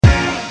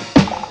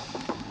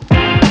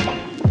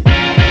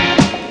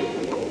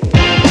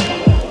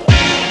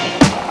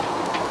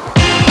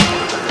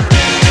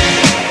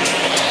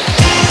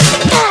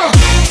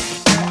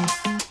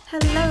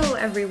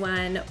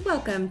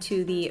welcome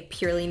to the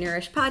Purely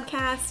Nourished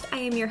podcast. I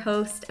am your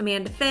host,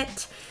 Amanda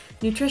Fitt,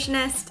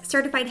 nutritionist,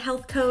 certified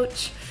health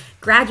coach,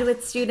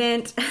 graduate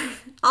student,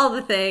 all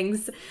the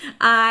things.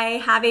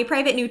 I have a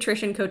private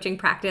nutrition coaching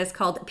practice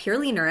called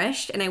Purely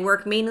Nourished, and I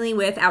work mainly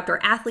with outdoor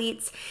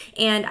athletes,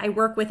 and I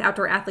work with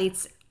outdoor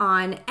athletes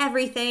on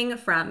everything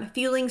from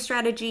fueling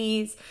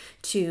strategies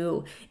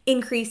to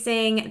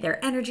increasing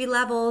their energy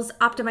levels,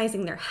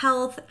 optimizing their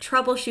health,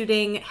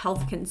 troubleshooting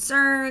health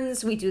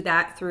concerns. We do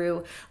that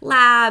through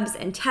labs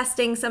and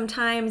testing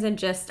sometimes, and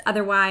just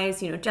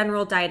otherwise,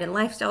 general diet and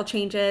lifestyle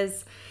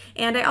changes.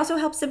 And I also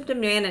help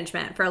symptom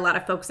management for a lot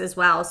of folks as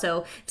well.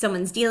 So if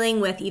someone's dealing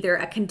with either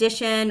a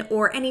condition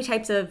or any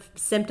types of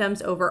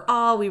symptoms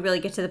overall, we really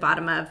get to the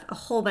bottom of a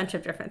whole bunch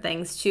of different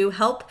things to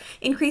help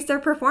increase their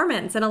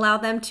performance and allow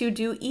them to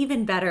do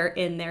even better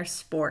in their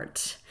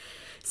sport.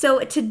 So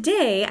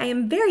today I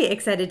am very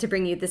excited to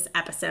bring you this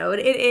episode.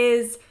 It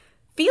is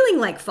feeling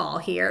like fall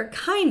here,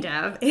 kind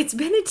of. It's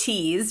been a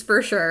tease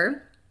for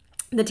sure.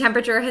 The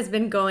temperature has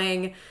been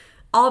going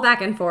all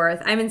back and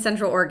forth. I'm in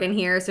Central Oregon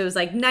here, so it was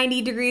like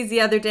 90 degrees the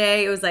other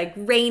day. It was like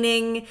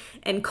raining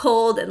and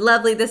cold and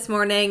lovely this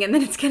morning, and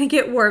then it's gonna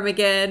get warm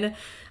again.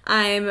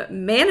 I'm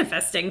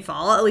manifesting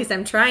fall, at least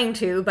I'm trying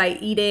to, by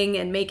eating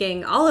and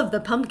making all of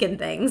the pumpkin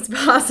things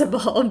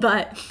possible,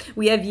 but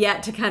we have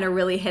yet to kind of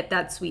really hit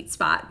that sweet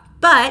spot.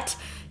 But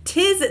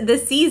 'tis the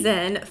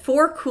season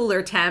for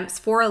cooler temps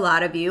for a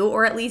lot of you,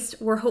 or at least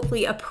we're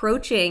hopefully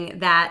approaching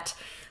that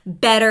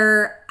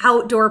better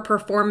outdoor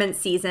performance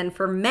season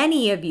for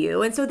many of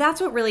you. And so that's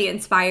what really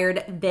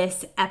inspired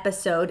this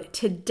episode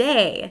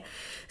today.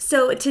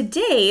 So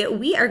today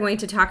we are going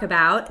to talk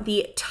about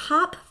the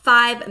top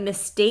 5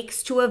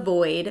 mistakes to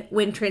avoid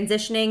when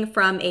transitioning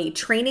from a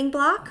training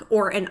block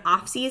or an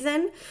off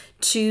season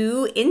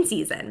to in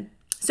season.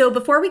 So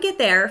before we get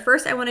there,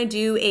 first I want to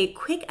do a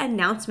quick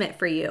announcement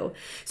for you.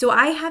 So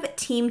I have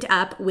teamed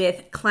up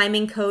with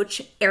climbing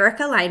coach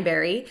Erica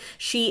Lineberry.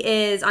 She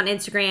is on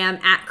Instagram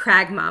at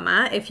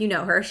CragMama, if you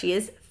know her. She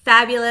is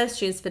fabulous.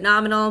 She is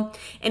phenomenal.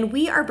 And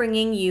we are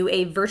bringing you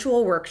a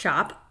virtual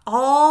workshop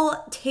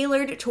all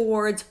tailored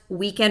towards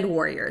weekend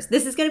warriors.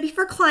 This is going to be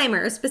for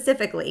climbers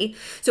specifically.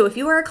 So if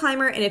you are a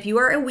climber and if you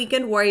are a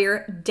weekend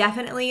warrior,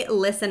 definitely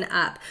listen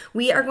up.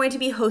 We are going to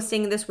be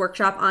hosting this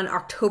workshop on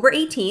October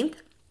 18th.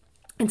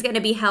 It's going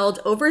to be held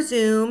over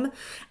Zoom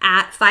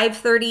at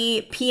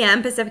 5:30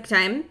 p.m. Pacific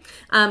time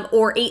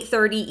or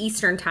 8:30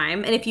 Eastern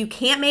time. And if you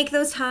can't make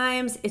those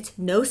times, it's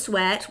no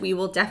sweat. We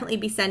will definitely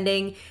be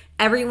sending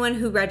everyone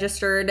who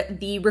registered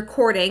the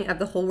recording of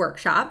the whole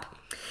workshop.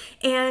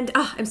 And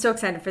I'm so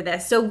excited for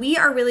this. So we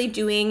are really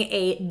doing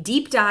a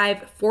deep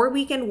dive for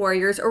weekend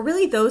warriors, or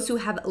really those who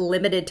have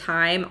limited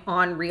time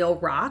on Real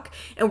Rock.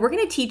 And we're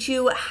going to teach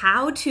you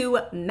how to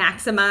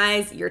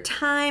maximize your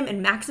time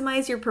and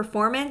maximize your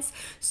performance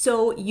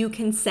so you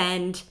can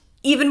send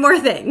even more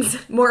things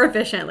more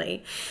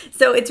efficiently.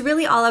 So it's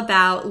really all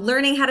about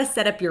learning how to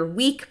set up your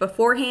week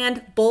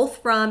beforehand,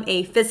 both from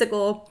a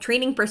physical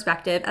training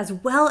perspective as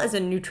well as a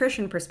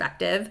nutrition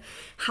perspective,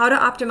 how to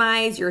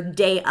optimize your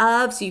day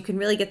of so you can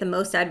really get the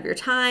most out of your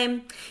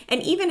time,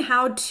 and even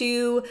how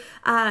to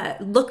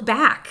look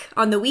back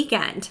on the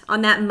weekend,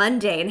 on that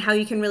Monday, and how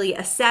you can really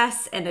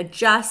assess and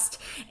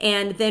adjust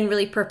and then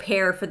really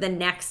prepare for the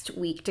next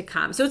week to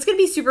come. So it's going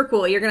to be super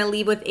cool. You're going to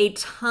leave with a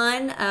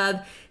ton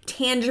of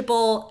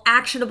tangible,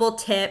 actionable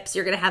tips.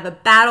 You're going to have a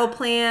battle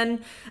plan,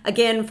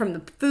 again, from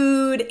the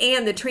food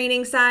and the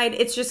training side.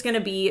 It's just going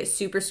to be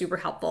super, super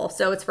helpful.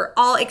 So it's for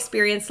all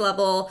experience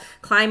level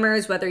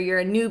climbers, whether you're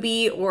a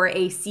newbie or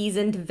a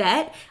seasoned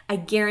vet. I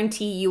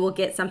guarantee you will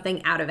get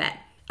something out of it.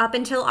 Up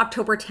until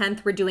October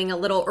 10th, we're doing a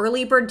little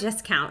early bird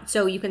discount.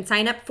 So you can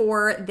sign up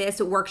for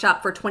this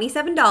workshop for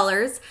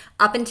 $27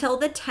 up until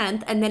the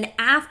 10th. And then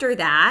after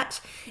that,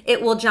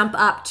 it will jump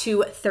up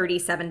to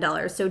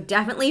 $37. So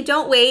definitely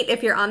don't wait.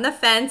 If you're on the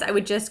fence, I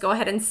would just go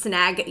ahead and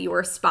snag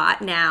your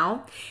spot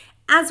now.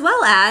 As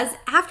well as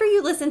after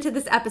you listen to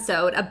this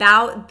episode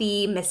about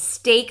the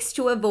mistakes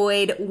to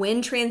avoid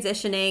when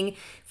transitioning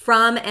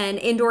from an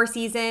indoor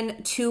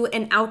season to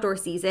an outdoor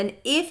season,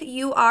 if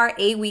you are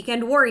a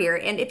weekend warrior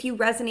and if you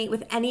resonate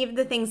with any of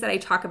the things that I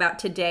talk about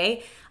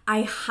today,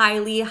 I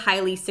highly,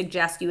 highly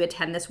suggest you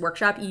attend this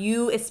workshop.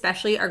 You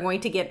especially are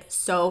going to get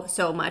so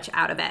much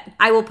out of it.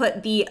 I will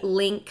put the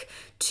link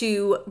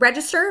to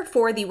register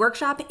for the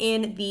workshop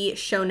in the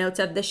show notes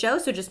of the show.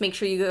 So just make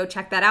sure you go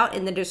check that out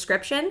in the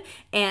description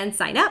and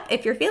sign up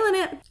if you're feeling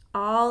it.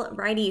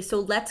 Alrighty, so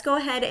let's go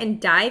ahead and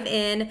dive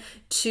in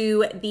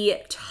to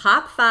the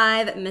top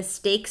 5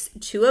 mistakes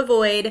to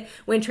avoid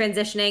when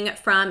transitioning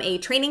from a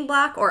training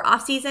block or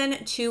off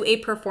season to a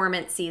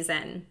performance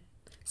season.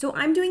 So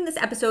I'm doing this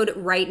episode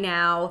right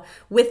now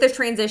with the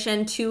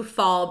transition to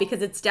fall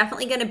because it's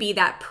definitely going to be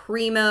that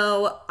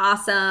primo,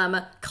 awesome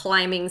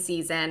climbing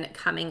season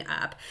coming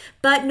up.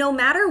 But no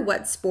matter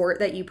what sport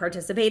that you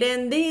participate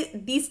in,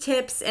 these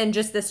tips and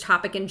just this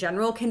topic in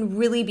general can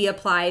really be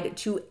applied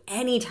to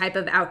any type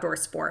of outdoor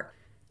sport.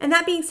 And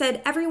that being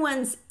said,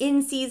 everyone's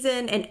in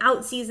season and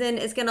out season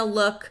is going to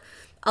look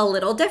a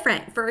little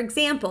different. For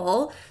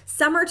example,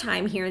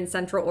 summertime here in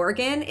Central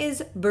Oregon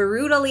is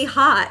brutally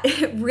hot.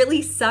 It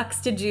really sucks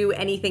to do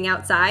anything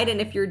outside.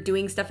 And if you're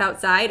doing stuff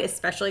outside,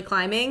 especially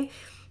climbing,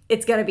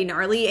 it's going to be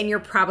gnarly and you're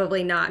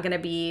probably not going to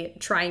be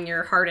trying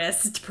your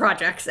hardest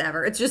projects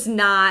ever. It's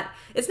not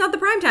the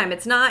prime time.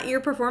 It's not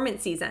your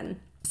performance season.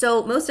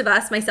 So most of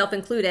us, myself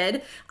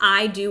included,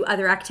 I do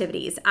other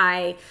activities.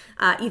 I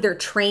either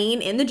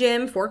train in the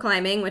gym for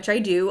climbing, which I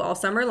do all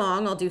summer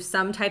long. I'll do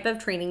some type of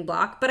training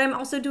block, but I'm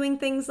also doing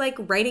things like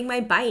riding my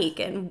bike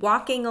and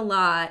walking a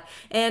lot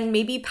and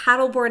maybe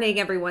paddleboarding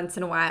every once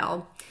in a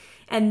while.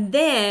 And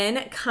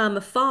then come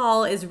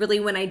fall is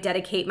really when I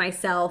dedicate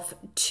myself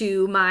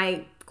to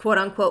my quote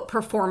unquote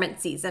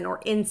performance season or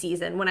in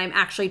season, when I'm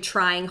actually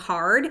trying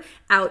hard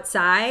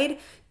outside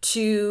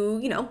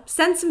to,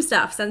 send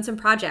some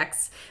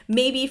projects.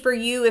 Maybe for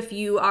you, if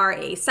you are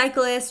a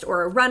cyclist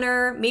or a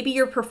runner, maybe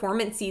your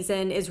performance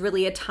season is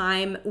really a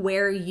time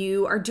where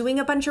you are doing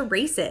a bunch of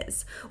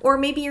races. Or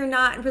maybe you're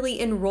not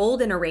really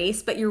enrolled in a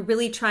race, but you're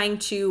really trying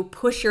to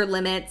push your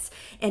limits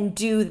and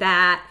do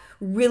that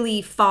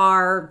really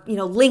far,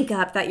 link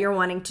up that you're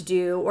wanting to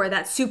do, or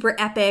that super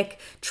epic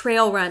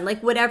trail run,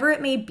 like whatever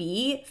it may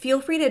be. Feel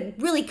free to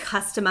really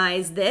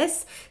customize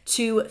this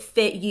to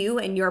fit you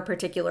and your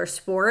particular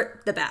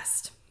sport the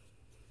best.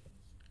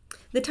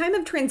 The time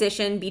of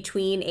transition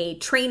between a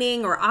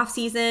training or off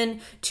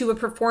season to a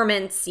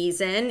performance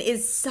season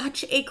is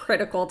such a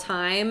critical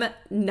time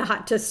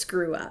not to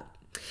screw up.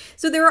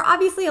 So there are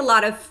obviously a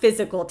lot of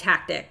physical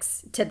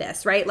tactics to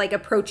this, right? Like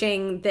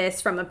approaching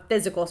this from a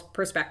physical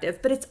perspective,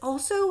 but it's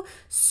also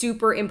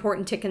super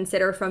important to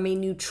consider from a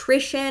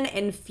nutrition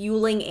and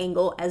fueling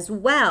angle as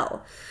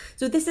well.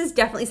 So this is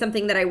definitely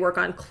something that I work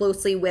on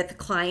closely with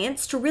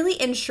clients to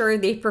really ensure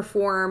they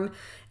perform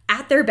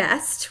at their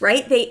best,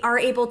 right? They are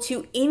able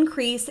to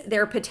increase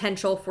their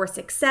potential for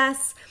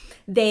success.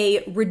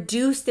 They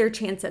reduce their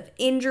chance of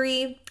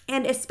injury.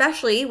 And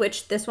especially,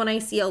 which this one I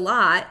see a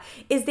lot,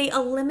 is they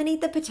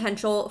eliminate the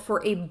potential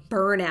for a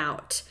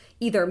burnout,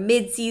 either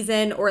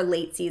mid-season or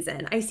late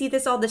season. I see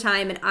this all the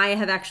time, and I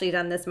have actually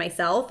done this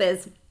myself,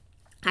 is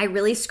I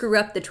really screw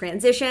up the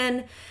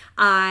transition.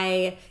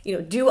 I,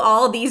 do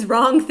all these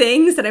wrong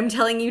things that I'm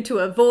telling you to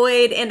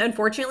avoid. And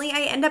unfortunately,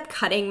 I end up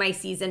cutting my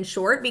season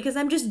short because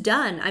I'm just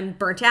done. I'm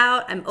burnt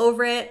out. I'm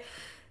over it.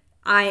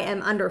 I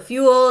am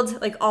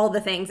underfueled, like all the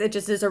things. It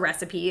just is a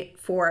recipe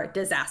for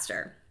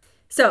disaster.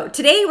 So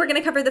today we're going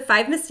to cover the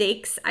 5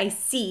 mistakes I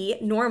see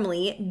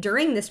normally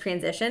during this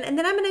transition, and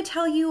then I'm going to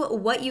tell you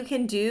what you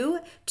can do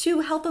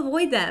to help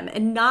avoid them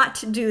and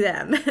not do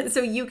them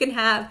so you can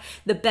have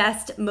the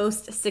best,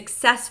 most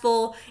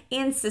successful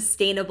and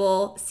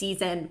sustainable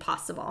season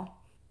possible.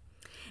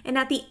 And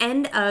at the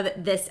end of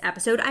this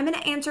episode, I'm going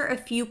to answer a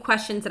few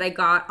questions that I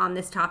got on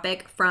this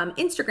topic from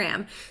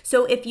Instagram.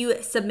 So if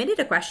you submitted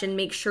a question,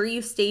 make sure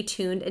you stay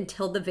tuned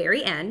until the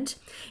very end.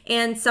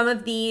 And some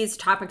of these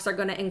topics are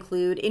going to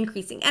include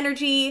increasing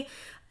energy,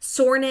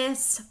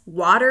 soreness,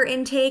 water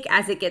intake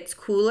as it gets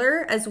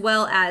cooler, as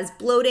well as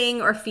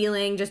bloating or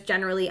feeling just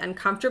generally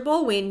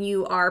uncomfortable when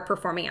you are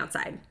performing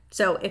outside.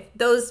 So if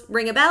those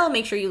ring a bell,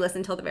 make sure you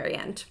listen till the very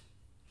end.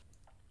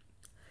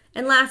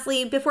 And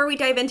lastly, before we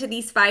dive into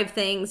these 5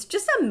 things,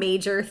 just a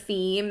major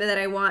theme that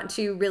I want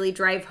to really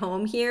drive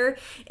home here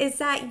is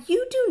that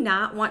you do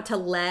not want to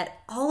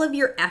let all of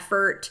your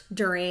effort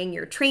during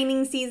your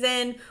training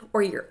season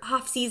or your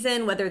off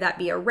season, whether that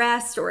be a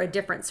rest or a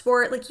different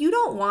sport, like you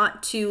don't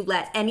want to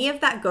let any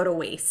of that go to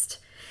waste.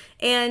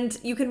 And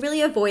you can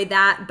really avoid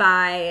that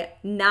by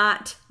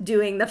not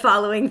doing the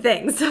following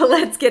things. So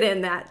let's get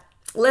into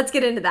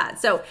that.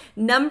 So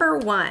the number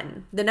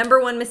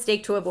one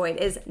mistake to avoid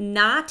is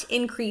not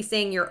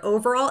increasing your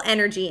overall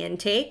energy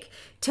intake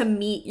to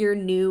meet your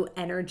new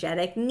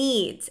energetic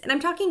needs. And I'm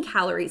talking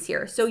calories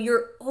here. So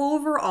your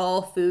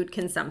overall food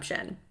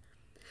consumption.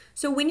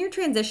 So when you're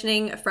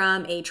transitioning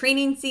from a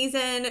training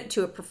season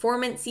to a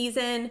performance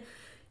season,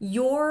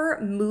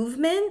 your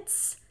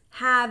movements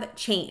have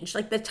changed.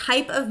 Like the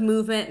type of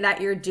movement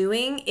that you're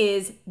doing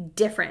is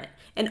different.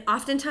 And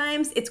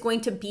oftentimes it's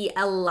going to be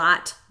a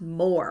lot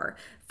more.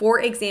 For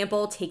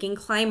example, taking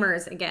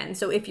climbers again.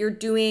 So if you're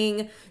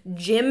doing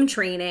gym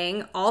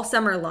training all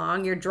summer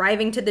long, you're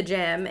driving to the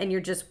gym and you're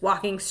just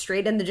walking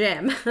straight in the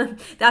gym,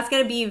 that's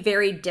going to be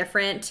very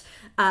different,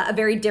 a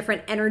very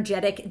different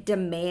energetic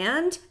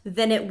demand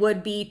than it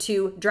would be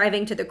to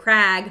driving to the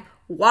crag,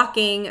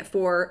 walking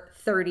for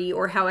 30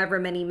 or however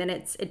many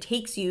minutes it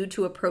takes you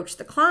to approach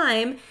the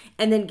climb,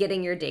 and then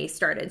getting your day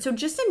started. So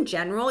just in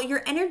general,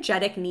 your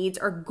energetic needs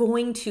are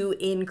going to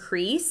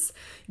increase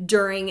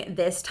during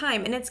this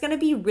time. And it's going to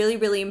be really,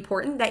 really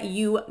important that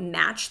you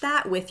match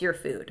that with your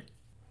food.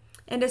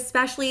 And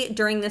especially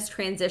during this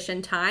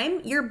transition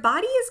time, your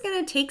body is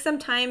going to take some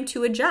time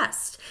to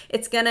adjust.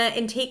 It's going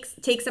to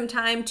take some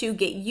time to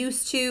get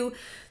used to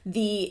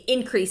the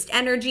increased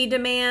energy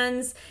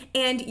demands,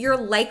 and you're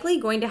likely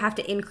going to have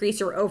to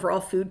increase your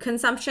overall food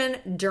consumption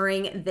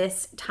during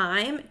this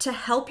time to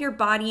help your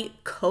body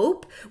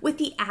cope with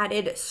the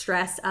added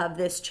stress of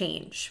this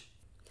change.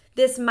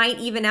 This might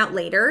even out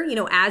later,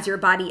 as your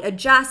body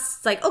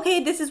adjusts, like,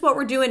 okay, this is what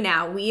we're doing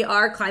now. We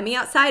are climbing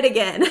outside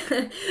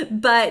again.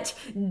 But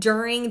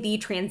during the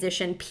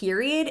transition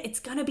period, it's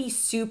going to be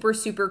super,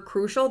 super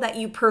crucial that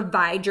you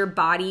provide your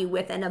body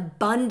with an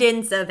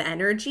abundance of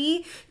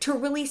energy to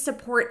really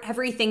support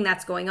everything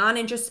that's going on,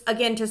 and just,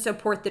 again, to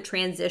support the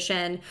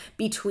transition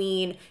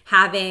between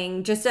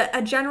having just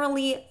a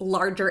generally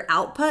larger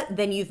output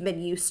than you've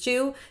been used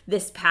to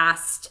this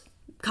past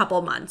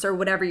couple months or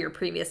whatever your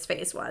previous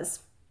phase was.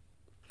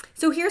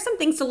 So here's some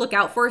things to look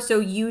out for so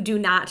you do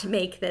not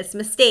make this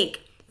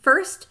mistake.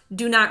 First,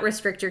 do not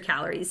restrict your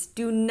calories.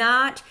 Do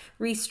not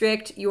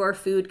restrict your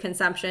food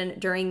consumption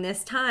during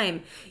this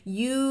time.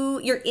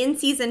 You're in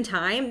season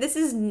time. This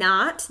is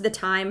not the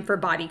time for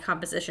body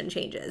composition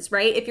changes,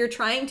 right? If you're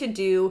trying to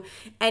do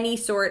any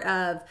sort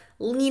of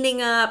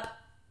leaning up,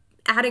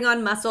 adding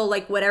on muscle,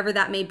 like whatever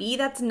that may be,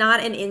 that's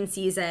not an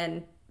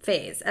in-season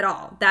phase at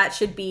all. That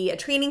should be a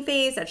training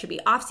phase. That should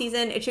be off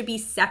season. It should be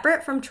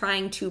separate from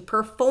trying to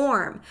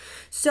perform.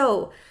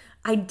 So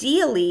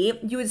ideally,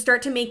 you would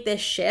start to make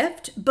this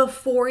shift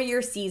before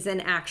your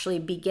season actually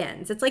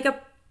begins. It's like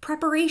a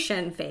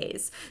preparation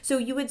phase. So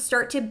you would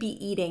start to be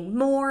eating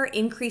more,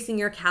 increasing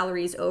your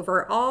calories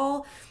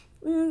overall,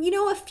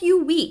 a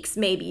few weeks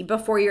maybe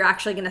before you're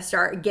actually going to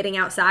start getting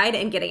outside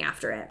and getting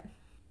after it.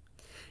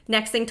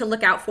 Next thing to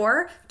look out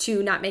for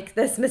to not make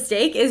this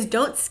mistake is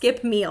don't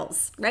skip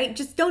meals, right?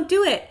 Just don't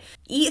do it.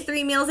 Eat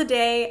 3 meals a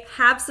day,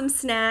 have some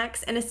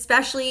snacks, and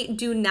especially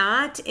do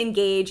not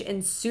engage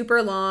in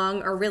super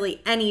long or really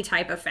any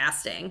type of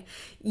fasting.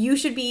 You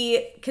should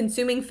be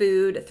consuming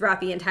food throughout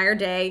the entire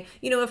day.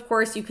 Of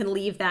course, you can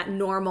leave that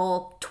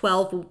normal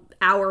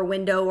 12-hour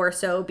window or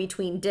so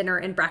between dinner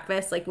and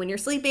breakfast. Like when you're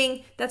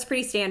sleeping, that's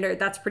pretty standard,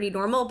 that's pretty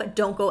normal, but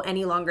don't go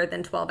any longer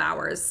than 12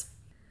 hours.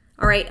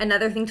 All right,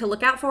 another thing to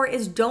look out for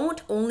is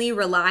don't only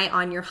rely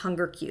on your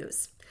hunger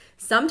cues.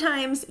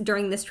 Sometimes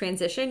during this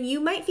transition, you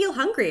might feel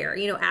hungrier.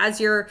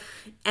 As your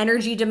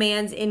energy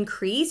demands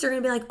increase, you're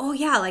gonna be like, oh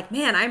yeah, like,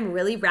 man, I'm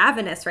really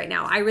ravenous right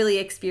now. I really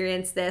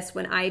experienced this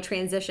when I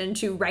transitioned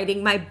to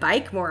riding my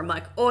bike more. I'm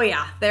like, oh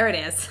yeah, there it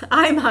is.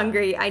 I'm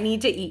hungry. I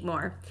need to eat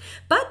more.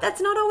 But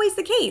that's not always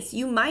the case.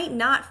 You might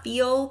not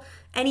feel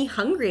any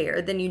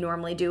hungrier than you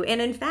normally do.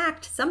 And in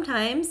fact,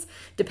 sometimes,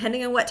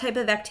 depending on what type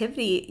of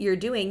activity you're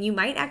doing, you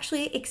might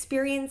actually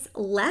experience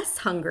less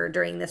hunger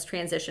during this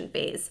transition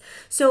phase.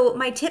 So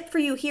my tip for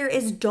you here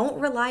is don't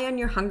rely on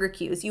your hunger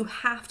cues. You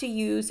have to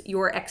use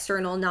your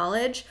external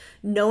knowledge,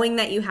 knowing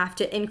that you have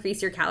to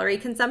increase your calorie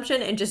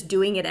consumption and just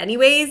doing it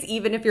anyways,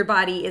 even if your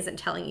body isn't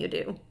telling you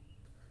to.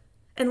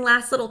 And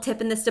last little tip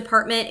in this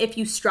department, if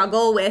you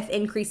struggle with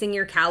increasing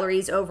your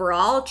calories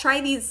overall, try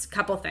these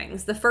couple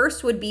things. The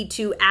first would be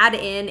to add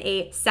in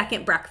a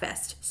second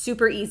breakfast.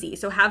 Super easy.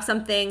 So have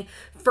something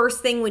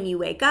first thing when you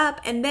wake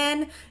up, and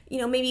then,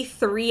 maybe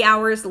 3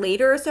 hours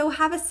later or so,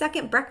 have a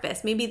second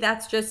breakfast. Maybe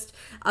that's just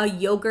a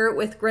yogurt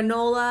with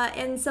granola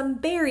and some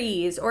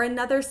berries or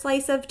another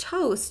slice of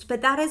toast.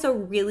 But that is a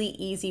really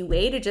easy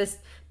way to just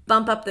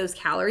bump up those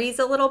calories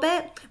a little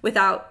bit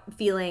without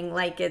feeling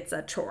like it's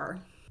a chore.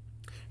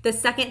 The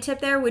second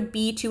tip there would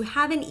be to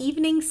have an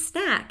evening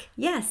snack.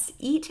 Yes,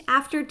 eat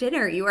after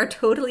dinner. You are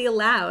totally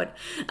allowed.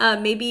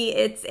 Maybe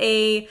it's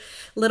a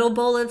little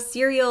bowl of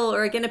cereal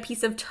or, again, a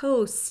piece of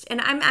toast.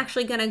 And I'm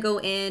actually going to go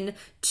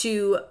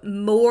into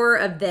more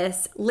of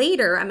this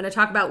later. I'm going to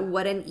talk about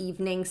what an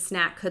evening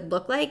snack could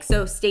look like.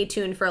 So stay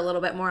tuned for a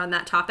little bit more on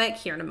that topic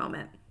here in a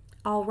moment.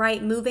 All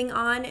right, moving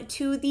on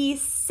to the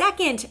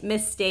second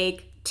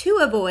mistake to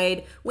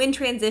avoid when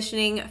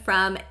transitioning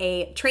from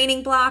a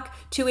training block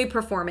to a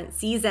performance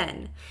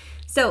season.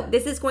 So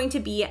this is going to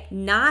be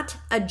not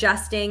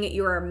adjusting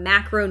your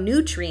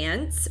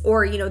macronutrients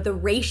or, the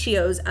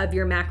ratios of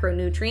your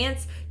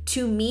macronutrients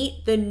to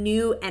meet the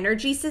new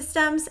energy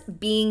systems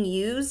being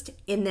used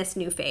in this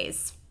new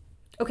phase.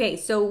 Okay,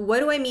 so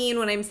what do I mean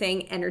when I'm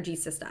saying energy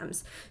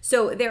systems?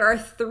 So there are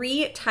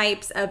 3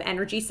 types of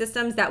energy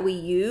systems that we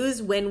use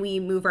when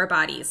we move our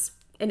bodies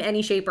in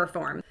any shape or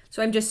form.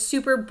 So I'm just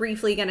super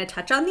briefly going to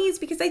touch on these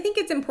because I think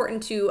it's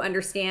important to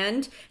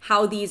understand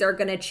how these are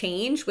going to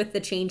change with the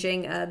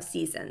changing of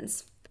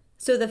seasons.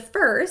 So the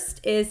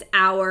first is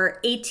our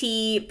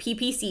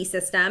ATPPC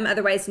system,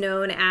 otherwise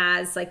known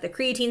as like the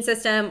creatine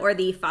system or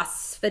the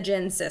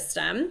phosphagen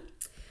system.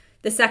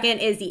 The second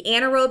is the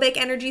anaerobic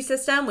energy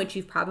system, which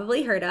you've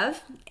probably heard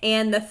of.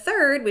 And the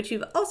third, which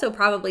you've also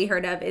probably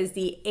heard of, is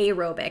the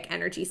aerobic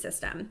energy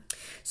system.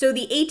 So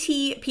the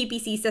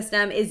ATPPC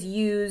system is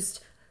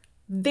used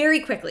very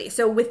quickly.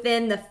 So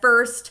within the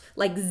first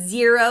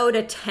 0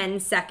 to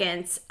 10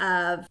 seconds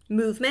of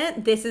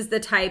movement, this is the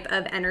type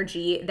of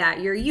energy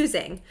that you're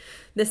using.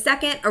 The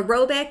second,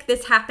 aerobic,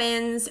 this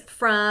happens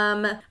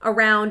from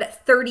around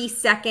 30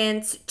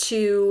 seconds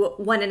to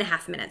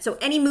 1.5 minutes. So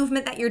any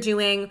movement that you're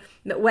doing,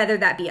 whether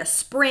that be a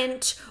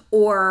sprint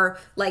or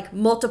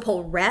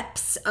multiple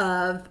reps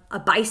of a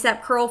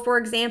bicep curl, for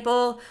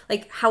example,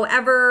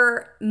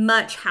 however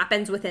much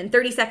happens within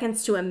 30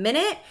 seconds to a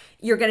minute,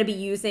 you're going to be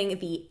using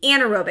the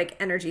anaerobic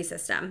energy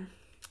system.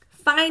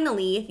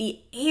 Finally, the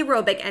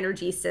aerobic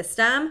energy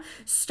system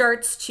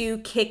starts to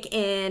kick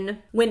in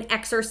when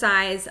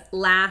exercise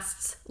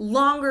lasts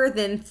longer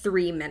than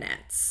 3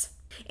 minutes.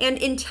 And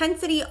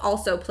intensity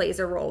also plays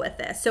a role with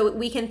this. So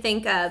we can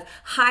think of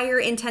higher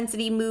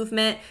intensity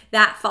movement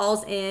that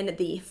falls in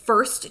the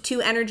first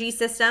two energy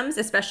systems,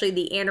 especially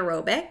the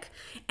anaerobic,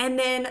 and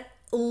then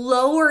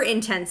lower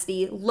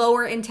intensity,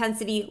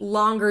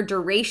 longer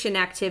duration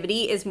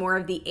activity is more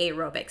of the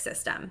aerobic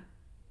system.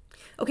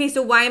 Okay,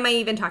 so why am I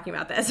even talking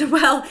about this?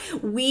 Well,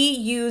 we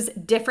use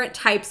different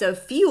types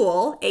of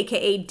fuel,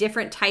 aka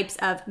different types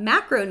of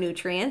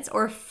macronutrients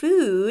or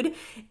food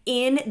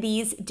in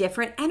these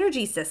different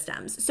energy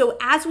systems. So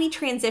as we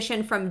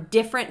transition from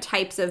different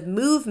types of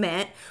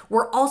movement,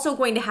 we're also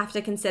going to have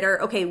to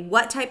consider, okay,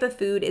 what type of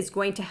food is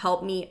going to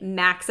help me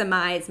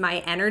maximize my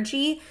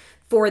energy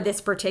for this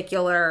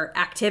particular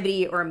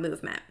activity or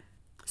movement?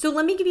 So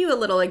let me give you a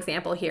little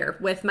example here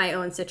with my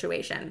own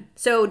situation.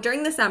 So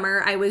during the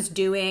summer, I was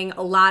doing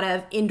a lot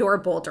of indoor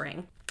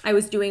bouldering. I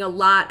was doing a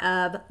lot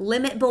of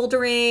limit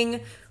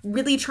bouldering,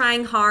 really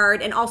trying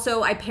hard, and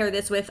also I pair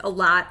this with a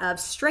lot of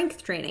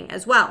strength training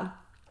as well.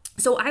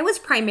 So I was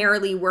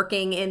primarily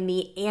working in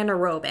the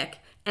anaerobic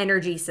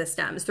energy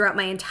systems throughout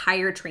my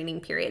entire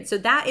training period. So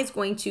that is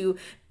going to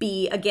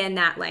be, again,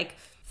 that like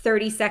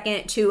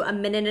 30-second to a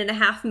minute and a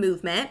half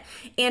movement.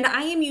 And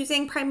I am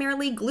using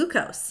primarily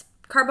glucose,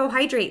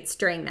 carbohydrates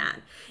during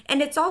that.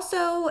 And it's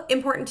also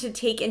important to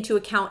take into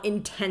account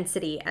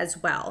intensity as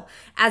well.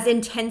 As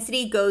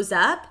intensity goes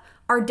up,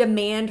 our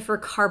demand for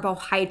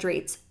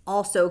carbohydrates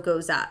also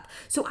goes up.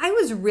 So I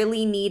was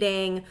really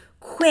needing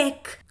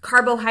quick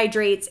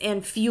carbohydrates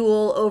and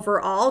fuel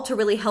overall to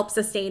really help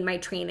sustain my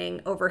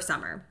training over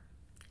summer.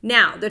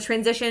 Now, the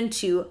transition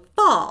to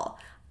fall.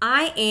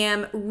 I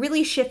am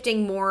really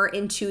shifting more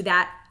into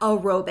that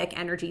aerobic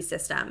energy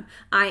system.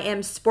 I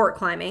am sport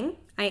climbing.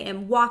 I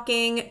am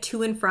walking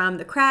to and from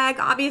the crag,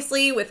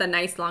 obviously, with a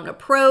nice long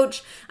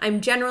approach.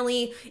 I'm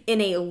generally in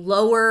a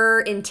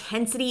lower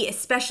intensity,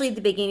 especially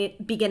the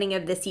beginning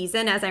of the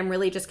season, as I'm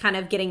really just kind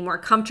of getting more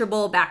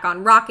comfortable back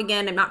on rock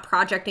again. I'm not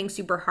projecting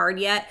super hard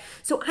yet.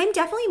 So I'm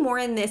definitely more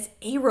in this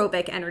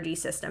aerobic energy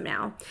system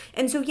now.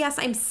 And so yes,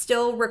 I'm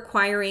still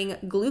requiring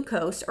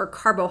glucose or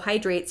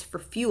carbohydrates for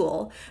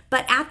fuel,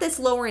 but at this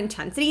lower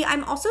intensity,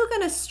 I'm also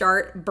going to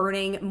start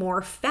burning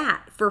more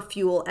fat for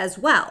fuel as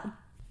well.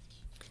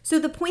 So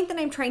the point that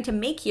I'm trying to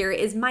make here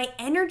is my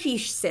energy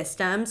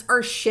systems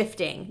are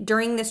shifting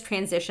during this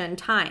transition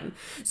time.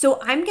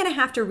 So I'm going to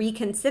have to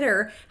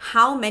reconsider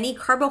how many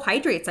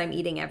carbohydrates I'm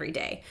eating every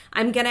day.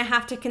 I'm going to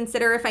have to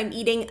consider if I'm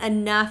eating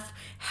enough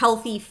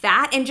healthy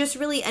fat and just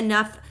really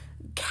enough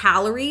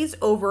calories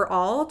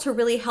overall to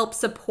really help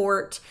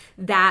support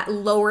that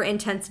lower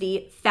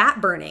intensity fat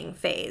burning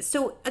phase.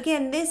 So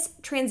again, this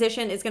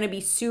transition is going to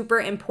be super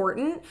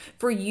important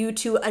for you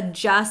to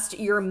adjust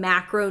your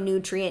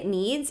macronutrient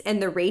needs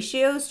and the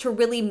ratios to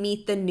really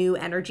meet the new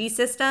energy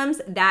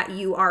systems that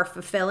you are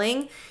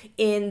fulfilling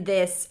in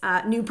this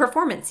new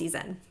performance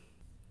season.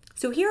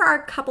 So here are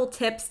a couple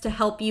tips to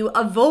help you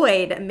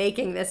avoid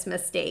making this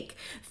mistake.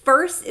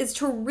 First is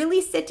to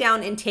really sit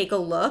down and take a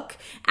look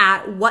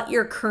at what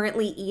you're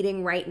currently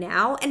eating right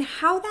now and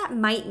how that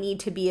might need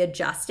to be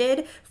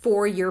adjusted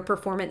for your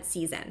performance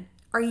season.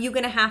 Are you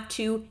going to have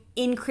to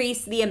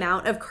increase the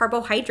amount of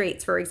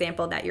carbohydrates, for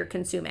example, that you're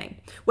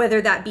consuming?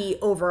 Whether that be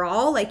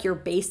overall, like your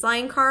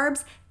baseline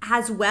carbs,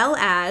 as well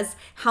as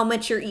how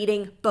much you're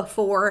eating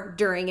before,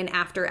 during, and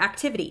after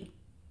activity.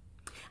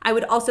 I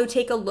would also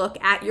take a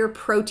look at your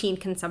protein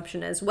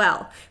consumption as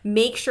well.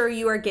 Make sure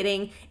you are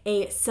getting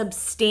a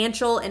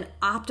substantial and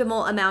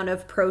optimal amount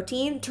of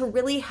protein to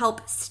really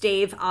help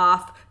stave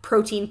off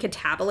protein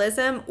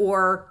catabolism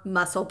or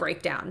muscle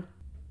breakdown.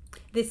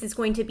 This is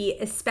going to be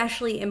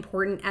especially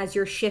important as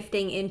you're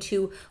shifting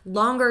into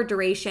longer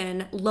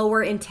duration,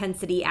 lower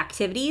intensity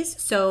activities.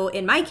 So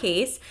in my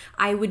case,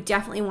 I would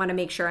definitely want to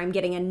make sure I'm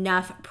getting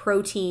enough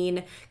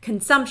protein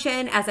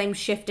consumption as I'm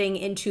shifting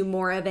into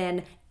more of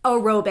an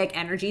aerobic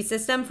energy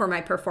system for my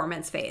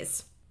performance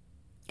phase.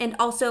 And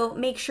also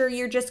make sure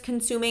you're just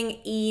consuming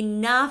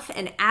enough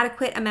and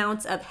adequate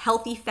amounts of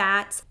healthy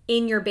fats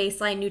in your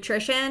baseline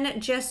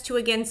nutrition just to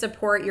again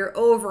support your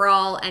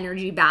overall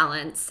energy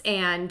balance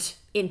and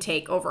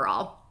intake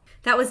overall.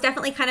 That was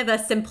definitely kind of a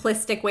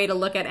simplistic way to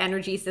look at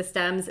energy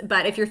systems,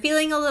 but if you're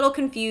feeling a little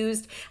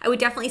confused, I would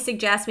definitely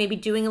suggest maybe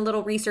doing a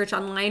little research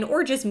online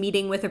or just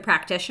meeting with a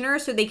practitioner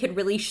so they could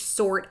really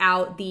sort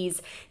out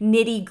these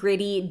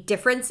nitty-gritty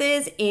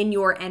differences in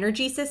your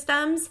energy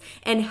systems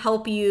and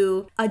help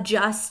you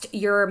adjust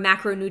your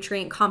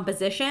macronutrient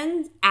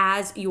composition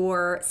as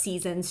your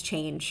seasons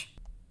change.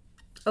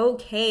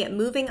 Okay,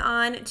 moving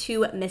on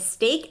to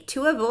mistake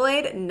to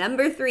avoid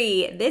number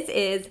 3. This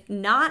is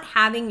not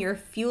having your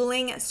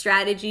fueling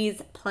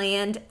strategies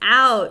planned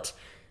out.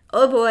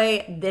 Oh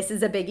boy, this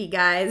is a biggie,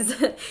 guys.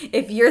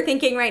 If you're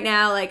thinking right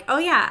now like, oh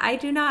yeah, I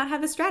do not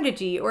have a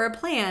strategy or a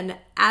plan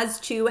as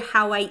to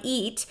how I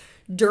eat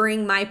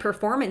during my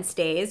performance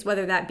days,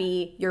 whether that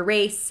be your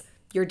race,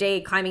 your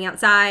day climbing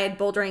outside,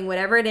 bouldering,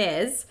 whatever it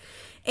is,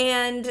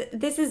 And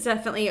this is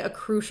definitely a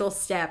crucial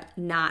step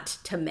not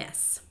to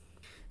miss.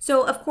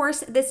 So, of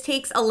course, this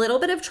takes a little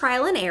bit of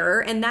trial and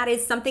error, and that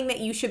is something that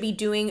you should be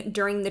doing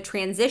during the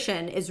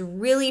transition, is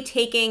really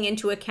taking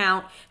into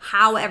account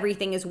how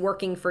everything is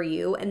working for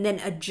you and then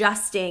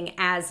adjusting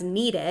as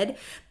needed.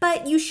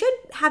 But you should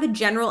have a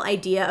general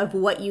idea of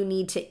what you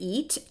need to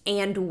eat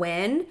and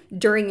when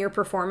during your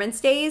performance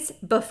days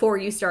before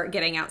you start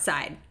getting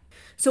outside.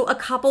 So a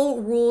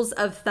couple rules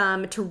of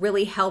thumb to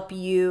really help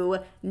you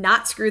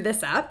not screw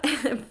this up.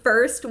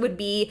 First would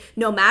be,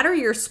 no matter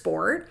your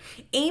sport,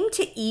 aim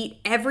to eat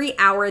every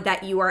hour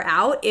that you are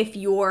out if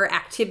your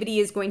activity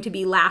is going to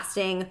be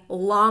lasting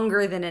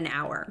longer than an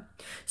hour.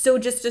 So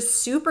just a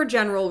super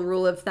general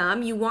rule of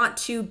thumb, you want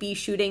to be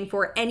shooting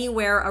for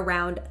anywhere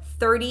around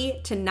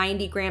 30 to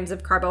 90 grams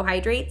of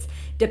carbohydrates,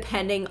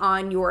 depending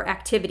on your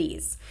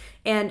activities.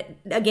 And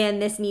again,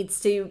 this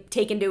needs to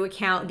take into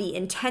account the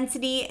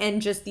intensity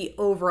and just the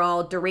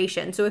overall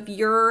duration. So if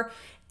you're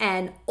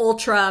an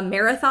ultra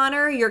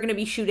marathoner, you're going to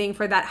be shooting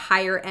for that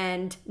higher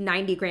end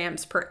 90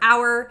 grams per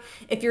hour.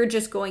 If you're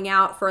just going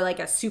out for like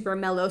a super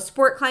mellow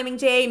sport climbing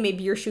day,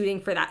 maybe you're shooting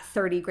for that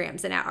 30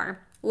 grams an hour.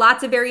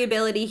 Lots of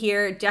variability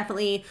here.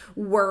 Definitely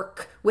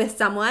work with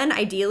someone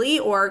ideally,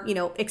 or,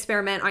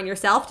 experiment on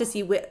yourself to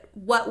see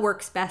what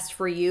works best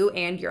for you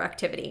and your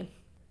activity.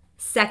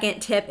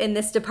 Second tip in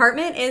this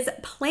department is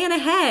plan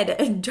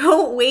ahead.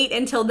 Don't wait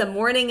until the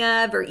morning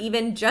of or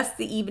even just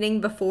the evening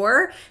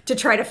before to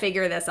try to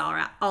figure this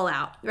all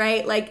out,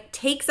 right? Like,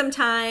 take some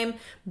time,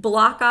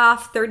 block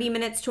off 30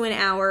 minutes to an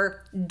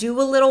hour, do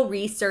a little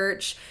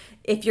research.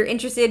 If you're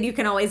interested, you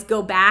can always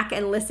go back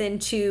and listen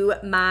to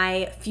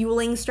my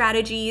fueling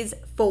strategies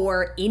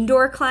for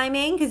indoor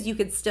climbing, because you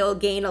could still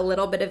gain a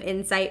little bit of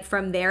insight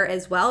from there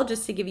as well,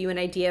 just to give you an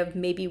idea of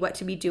maybe what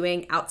to be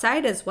doing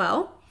outside as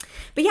well.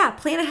 But yeah,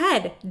 plan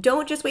ahead.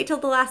 Don't just wait till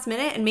the last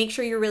minute, and make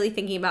sure you're really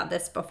thinking about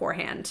this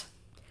beforehand.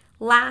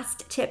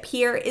 Last tip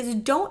here is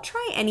don't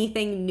try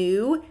anything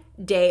new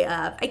day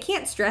of. I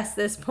can't stress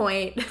this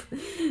point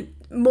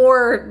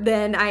more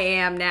than I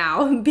am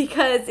now,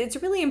 because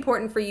it's really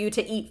important for you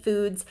to eat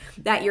foods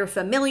that you're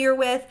familiar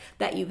with,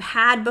 that you've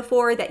had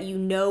before, that you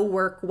know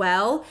work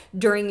well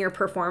during your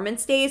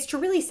performance days, to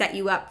really set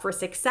you up for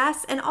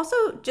success, and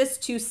also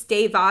just to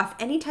stave off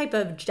any type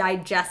of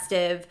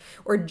digestive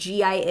or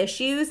GI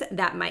issues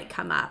that might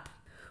come up.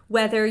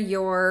 Whether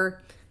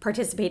you're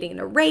participating in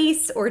a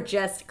race or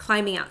just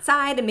climbing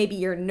outside and maybe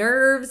your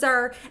nerves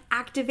are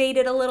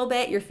activated a little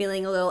bit, you're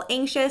feeling a little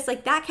anxious,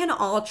 like that can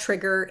all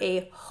trigger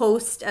a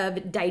host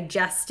of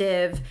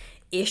digestive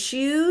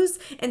issues.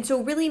 And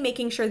so really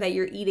making sure that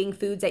you're eating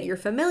foods that you're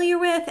familiar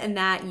with and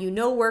that you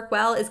know work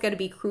well is going to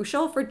be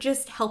crucial for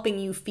just helping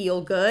you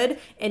feel good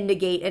and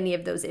negate any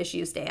of those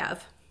issues day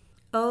of.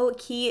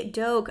 Okie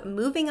doke.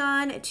 Moving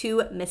on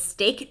to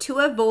mistake to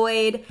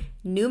avoid.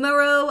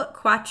 Numero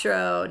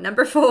cuatro.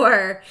 Number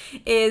 4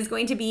 is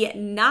going to be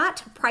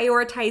not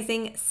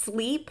prioritizing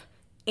sleep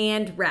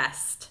and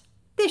rest.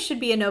 This should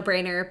be a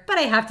no-brainer, but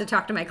I have to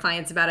talk to my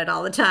clients about it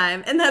all the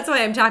time. And that's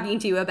why I'm talking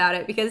to you about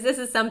it, because this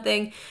is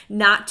something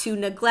not to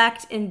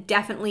neglect and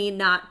definitely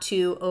not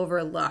to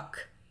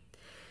overlook.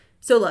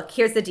 So look,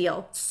 here's the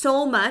deal.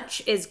 So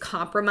much is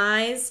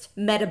compromised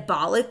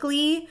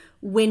metabolically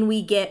when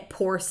we get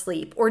poor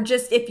sleep, or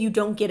just if you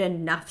don't get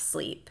enough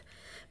sleep.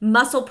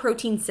 Muscle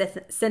protein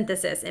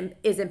synthesis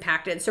is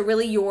impacted. So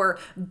really your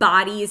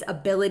body's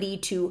ability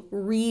to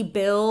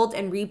rebuild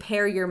and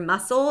repair your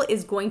muscle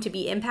is going to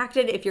be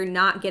impacted if you're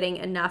not getting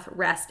enough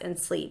rest and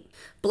sleep.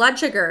 Blood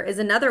sugar is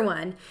another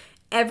one.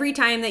 Every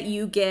time that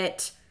you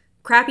get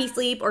crappy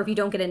sleep, or if you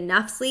don't get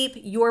enough sleep,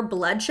 your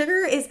blood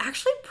sugar is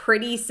actually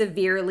pretty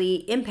severely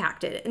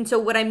impacted. And so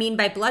what I mean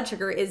by blood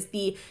sugar is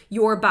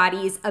your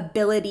body's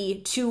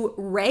ability to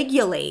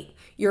regulate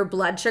your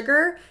blood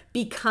sugar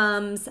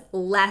becomes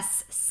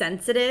less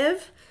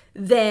sensitive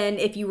than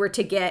if you were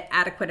to get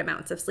adequate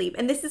amounts of sleep.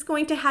 And this is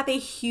going to have a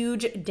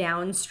huge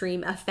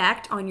downstream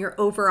effect on your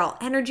overall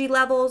energy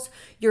levels,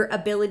 your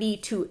ability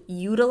to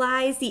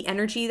utilize the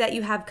energy that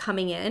you have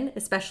coming in,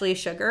 especially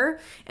sugar,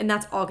 and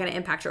that's all going to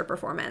impact your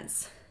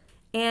performance.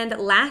 And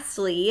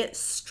lastly,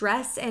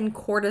 stress and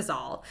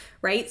cortisol,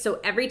 right? So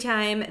every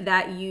time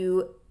that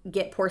you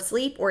get poor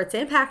sleep or it's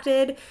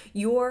impacted,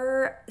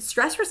 your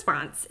stress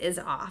response is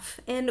off.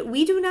 And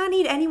we do not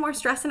need any more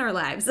stress in our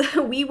lives.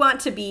 We want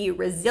to be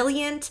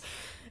resilient.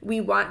 We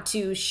want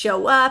to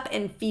show up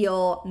and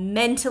feel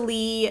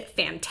mentally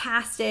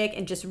fantastic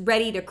and just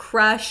ready to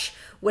crush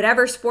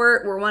whatever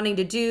sport we're wanting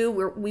to do.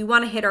 We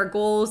want to hit our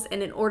goals.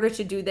 And in order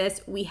to do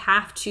this, we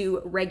have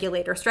to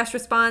regulate our stress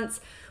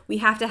response. We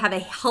have to have a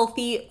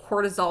healthy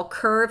cortisol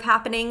curve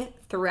happening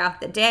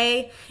throughout the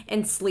day,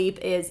 and sleep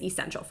is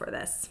essential for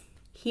this.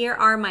 Here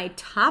are my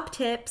top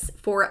tips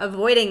for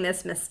avoiding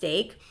this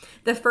mistake.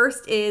 The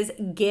first is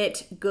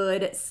get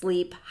good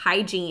sleep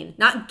hygiene.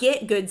 Not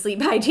get good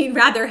sleep hygiene,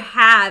 rather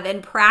have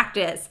and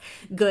practice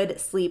good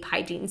sleep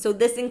hygiene. So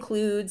this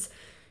includes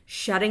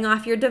shutting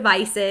off your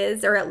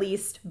devices, or at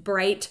least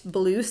bright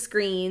blue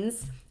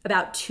screens,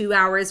 about 2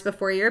 hours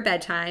before your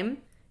bedtime.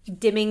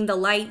 dimming the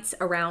lights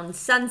around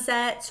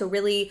sunset. So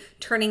really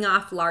turning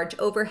off large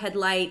overhead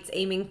lights,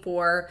 aiming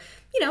for,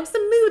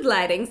 some mood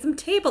lighting, some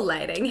table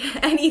lighting,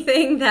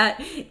 anything that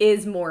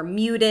is more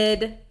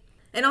muted.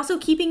 And also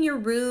keeping your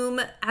room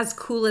as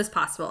cool as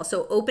possible.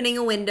 So opening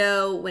a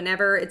window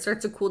whenever it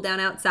starts to cool down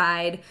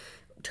outside.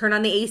 Turn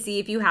on the AC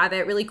if you have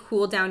it. Really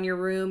cool down your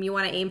room. You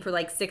want to aim for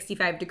like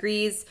 65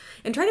 degrees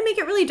and try to make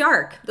it really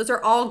dark. Those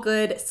are all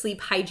good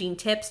sleep hygiene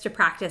tips to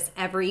practice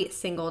every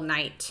single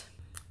night.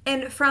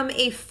 And from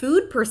a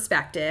food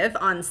perspective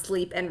on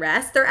sleep and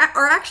rest, there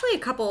are actually a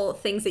couple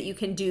things that you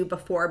can do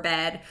before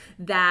bed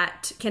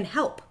that can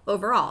help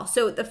overall.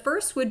 So the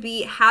first would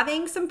be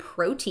having some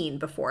protein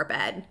before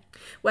bed,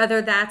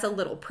 whether that's a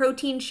little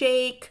protein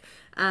shake,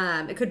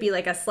 it could be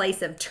like a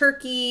slice of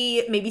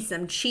turkey, maybe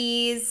some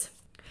cheese.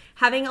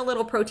 Having a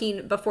little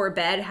protein before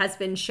bed has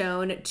been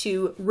shown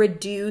to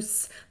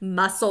reduce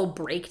muscle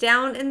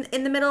breakdown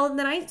in the middle of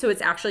the night. So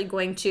it's actually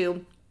going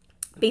to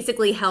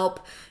basically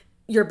help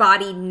your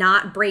body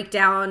not break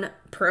down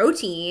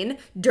protein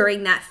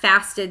during that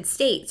fasted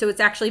state. So it's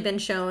actually been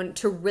shown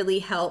to really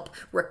help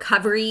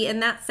recovery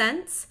in that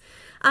sense.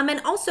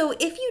 And also,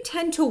 if you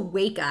tend to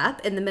wake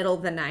up in the middle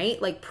of the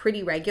night, like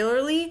pretty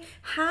regularly,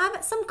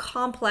 have some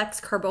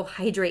complex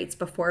carbohydrates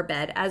before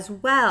bed as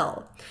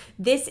well.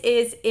 This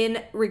is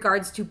in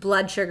regards to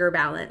blood sugar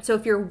balance. So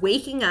if you're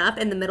waking up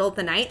in the middle of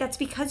the night, that's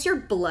because your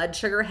blood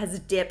sugar has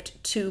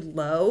dipped too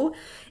low.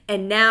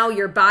 And now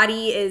your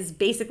body is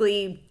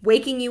basically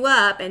waking you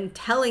up and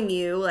telling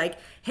you like,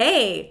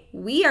 hey,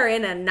 we are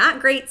in a not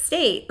great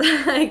state.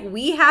 Like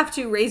we have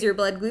to raise your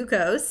blood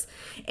glucose.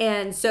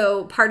 And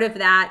so part of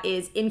that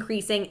is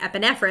increasing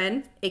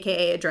epinephrine,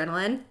 aka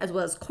adrenaline, as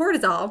well as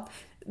cortisol,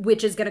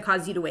 which is going to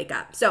cause you to wake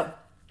up. So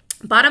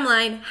bottom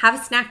line, have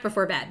a snack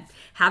before bed.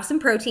 Have some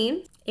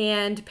protein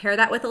and pair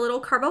that with a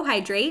little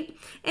carbohydrate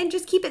and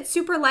just keep it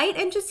super light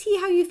and just see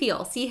how you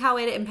feel. See how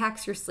it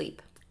impacts your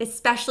sleep,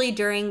 especially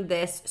during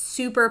this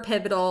super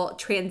pivotal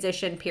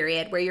transition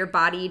period where your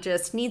body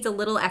just needs a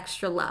little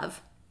extra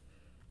love.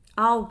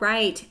 All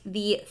right,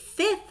 the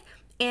fifth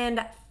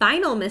and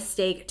final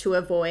mistake to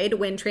avoid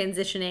when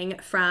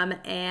transitioning from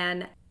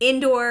an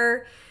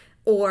indoor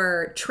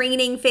or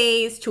training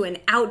phase to an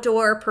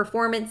outdoor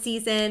performance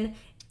season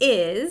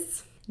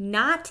is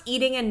not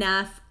eating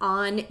enough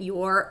on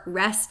your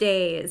rest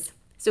days.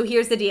 So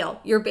here's the deal.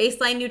 Your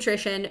baseline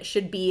nutrition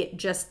should be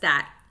just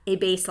that, a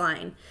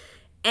baseline.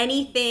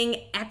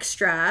 Anything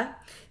extra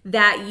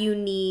that you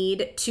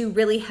need to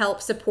really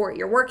help support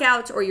your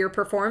workouts or your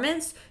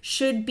performance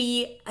should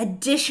be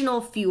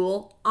additional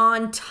fuel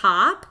on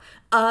top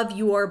of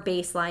your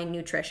baseline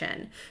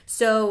nutrition.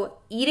 So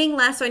eating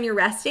less on your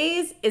rest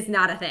days is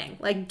not a thing.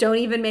 Like, don't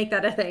even make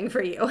that a thing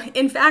for you.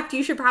 In fact,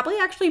 you should probably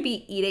actually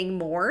be eating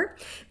more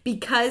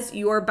because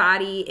your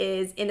body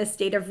is in a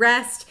state of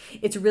rest.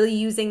 It's really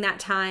using that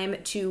time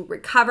to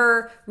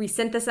recover,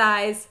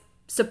 resynthesize,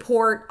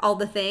 support all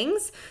the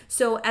things.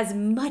 So as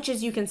much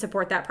as you can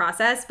support that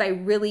process by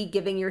really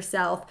giving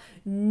yourself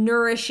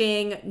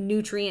nourishing,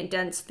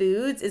 nutrient-dense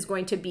foods is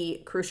going to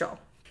be crucial.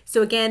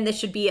 So again, this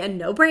should be a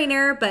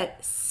no-brainer,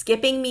 but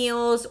skipping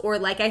meals or,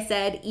 like I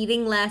said,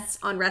 eating less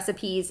on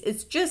recipes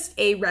is just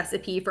a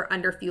recipe for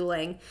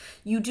underfueling.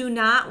 You do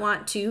not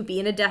want to be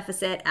in a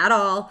deficit at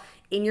all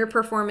in your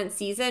performance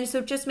season.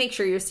 So just make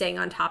sure you're staying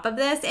on top of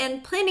this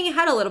and planning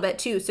ahead a little bit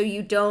too, so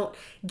you don't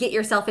get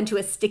yourself into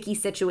a sticky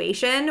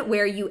situation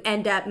where you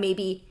end up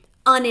maybe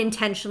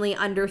unintentionally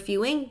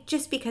underfueling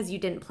just because you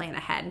didn't plan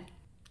ahead.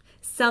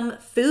 Some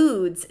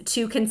foods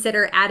to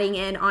consider adding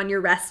in on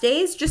your rest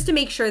days, just to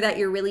make sure that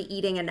you're really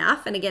eating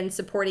enough and again,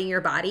 supporting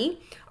your body,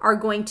 are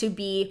going to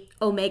be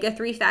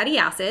omega-3 fatty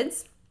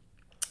acids.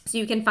 So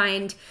you can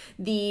find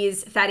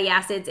these fatty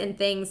acids in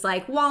things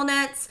like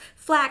walnuts,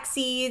 flax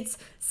seeds,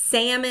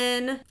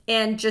 salmon,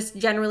 and just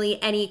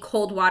generally any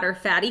cold water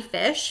fatty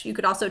fish. You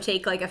could also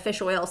take like a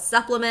fish oil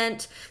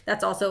supplement.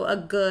 That's also a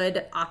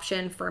good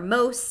option for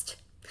most.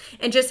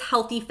 And just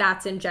healthy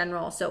fats in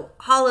general. So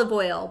olive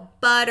oil,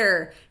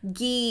 butter,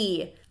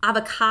 ghee,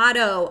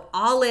 avocado,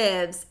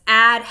 olives.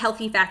 Add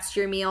healthy fats to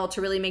your meal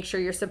to really make sure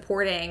you're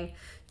supporting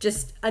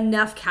just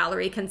enough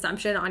calorie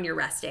consumption on your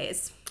rest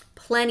days.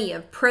 Plenty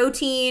of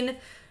protein.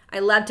 I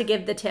love to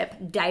give the tip,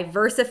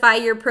 diversify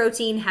your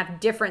protein,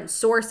 have different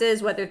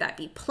sources, whether that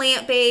be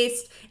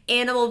plant-based,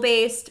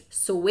 animal-based,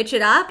 switch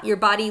it up. Your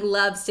body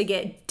loves to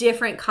get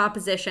different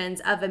compositions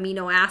of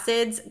amino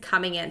acids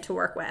coming in to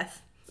work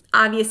with.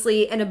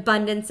 Obviously, an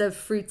abundance of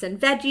fruits and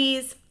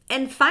veggies.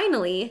 And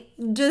finally,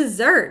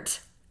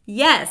 dessert.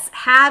 Yes,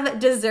 have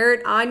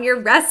dessert on your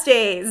rest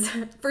days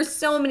for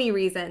so many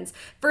reasons.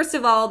 First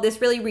of all,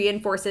 this really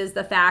reinforces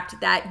the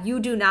fact that you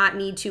do not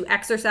need to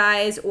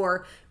exercise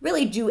or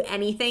really do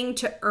anything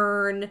to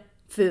earn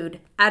food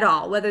at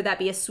all, whether that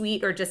be a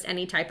sweet or just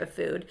any type of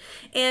food.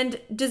 And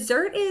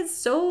dessert is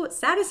so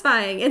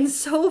satisfying and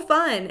so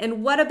fun.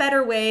 And what a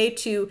better way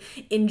to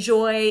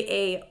enjoy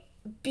a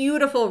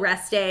beautiful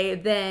rest day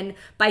than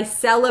by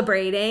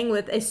celebrating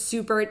with a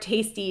super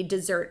tasty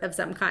dessert of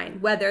some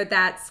kind, whether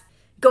that's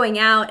going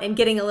out and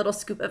getting a little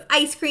scoop of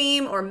ice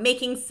cream or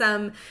making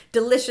some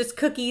delicious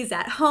cookies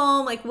at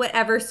home, like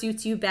whatever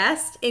suits you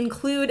best.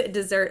 Include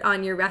dessert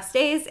on your rest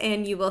days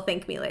and you will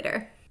thank me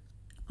later.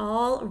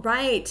 All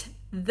right.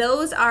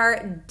 Those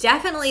are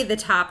definitely the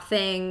top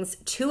things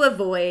to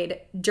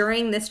avoid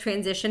during this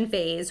transition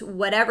phase,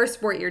 whatever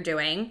sport you're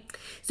doing.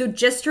 So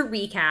just to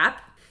recap,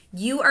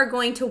 you are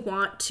going to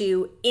want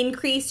to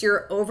increase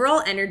your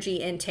overall energy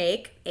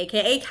intake,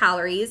 aka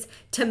calories,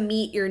 to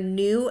meet your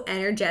new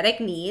energetic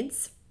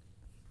needs.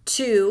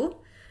 2,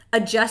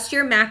 adjust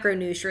your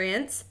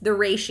macronutrients, the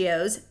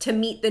ratios, to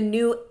meet the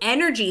new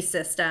energy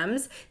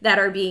systems that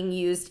are being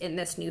used in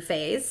this new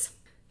phase.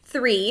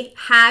 3,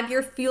 have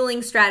your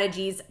fueling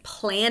strategies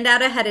planned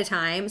out ahead of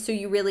time so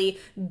you really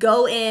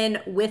go in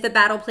with a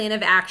battle plan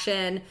of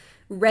action,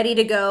 ready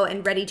to go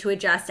and ready to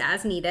adjust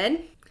as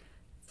needed.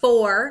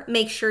 4,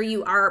 make sure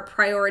you are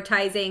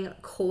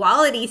prioritizing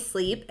quality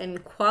sleep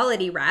and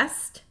quality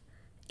rest.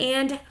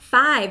 And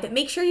 5,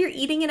 make sure you're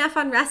eating enough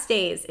on rest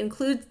days.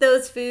 Include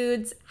those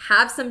foods,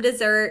 have some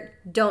dessert,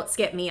 don't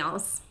skip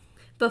meals.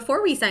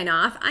 Before we sign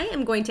off, I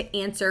am going to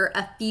answer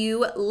a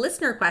few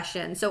listener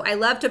questions. So I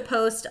love to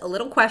post a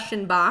little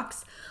question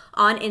box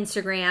on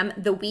Instagram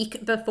the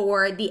week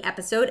before the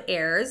episode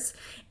airs.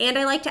 And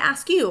I like to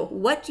ask you,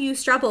 what do you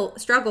struggle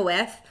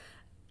with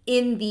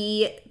in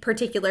the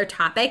particular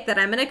topic that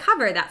I'm going to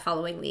cover that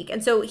following week?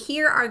 And so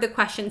here are the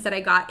questions that I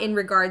got in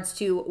regards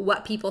to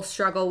what people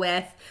struggle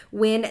with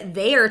when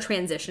they are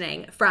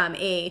transitioning from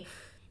a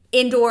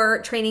indoor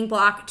training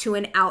block to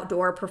an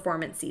outdoor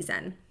performance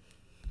season.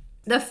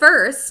 The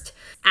first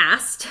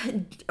asked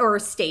or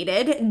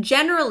stated,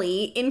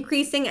 generally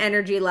increasing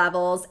energy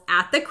levels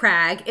at the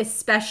crag,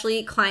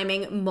 especially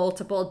climbing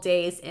multiple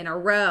days in a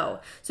row.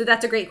 So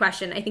that's a great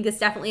question. I think this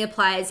definitely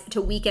applies to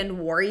weekend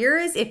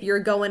warriors. If you're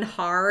going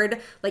hard,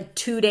 like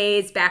 2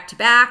 days back to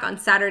back on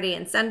Saturday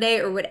and Sunday,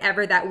 or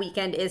whatever that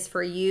weekend is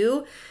for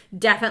you,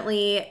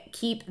 definitely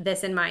keep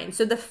this in mind.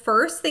 So the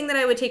first thing that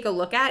I would take a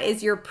look at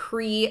is your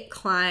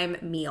pre-climb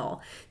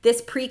meal.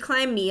 This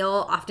pre-climb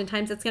meal,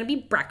 oftentimes it's going to be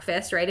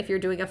breakfast, right? If you're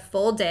doing a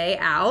full day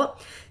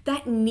out,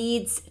 that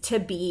needs to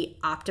be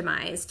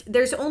optimized.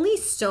 There's only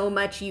so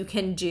much you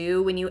can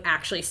do when you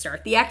actually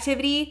start the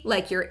activity,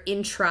 like your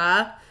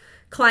intra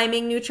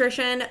climbing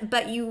nutrition,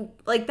 but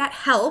that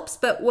helps.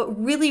 But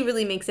what really,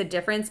 really makes a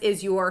difference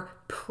is your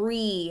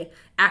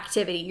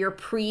pre-activity, your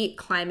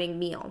pre-climbing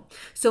meal.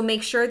 So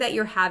make sure that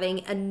you're having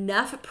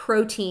enough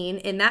protein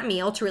in that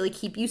meal to really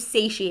keep you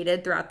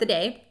satiated throughout the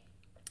day.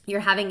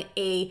 You're having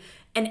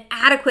an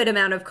adequate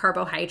amount of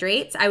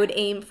carbohydrates. I would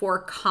aim for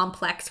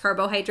complex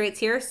carbohydrates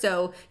here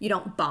so you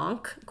don't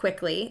bonk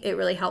quickly. It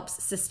really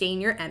helps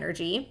sustain your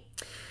energy.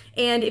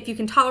 And if you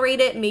can tolerate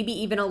it, maybe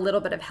even a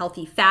little bit of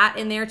healthy fat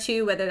in there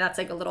too, whether that's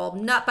like a little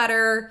nut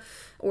butter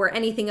or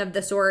anything of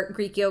the sort,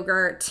 Greek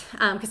yogurt,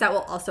 because that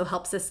will also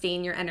help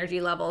sustain your energy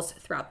levels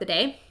throughout the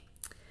day.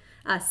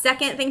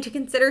 Second thing to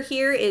consider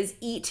here is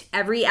eat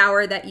every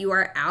hour that you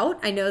are out.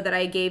 I know that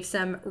I gave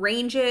some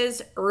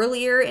ranges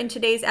earlier in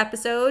today's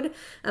episode.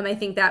 I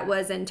think that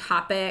was in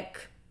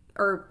topic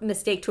or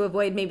mistake to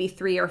avoid, maybe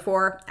 3 or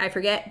 4, I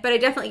forget, but I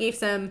definitely gave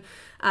some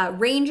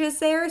ranges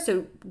there.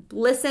 So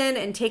listen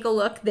and take a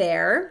look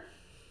there.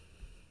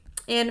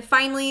 And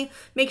finally,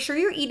 make sure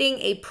you're eating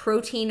a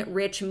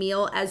protein-rich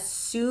meal as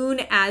soon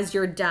as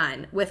you're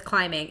done with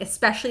climbing,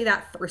 especially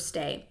that first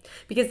day,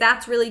 because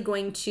that's really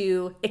going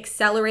to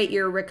accelerate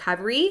your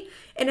recovery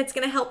and it's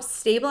going to help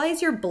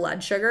stabilize your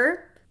blood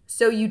sugar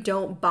so you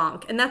don't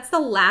bonk. And that's the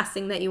last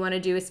thing that you want to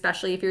do,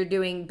 especially if you're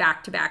doing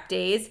back-to-back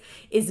days,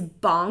 is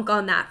bonk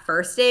on that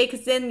first day,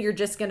 because then you're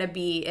just going to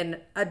be in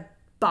a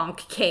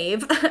bonk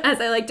cave, as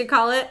I like to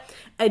call it,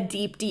 a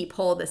deep, deep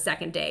hole the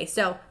second day.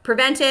 So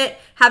prevent it,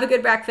 have a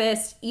good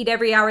breakfast, eat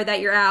every hour that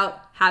you're out,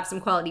 have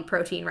some quality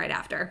protein right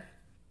after.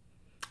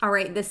 All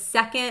right, the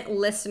second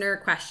listener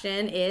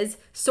question is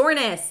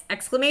soreness, !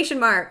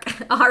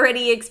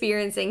 Already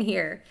experiencing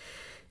here.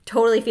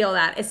 Totally feel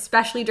that,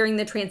 especially during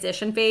the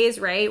transition phase,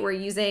 right? We're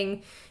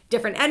using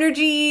different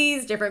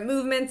energies, different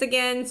movements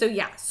again. So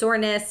yeah,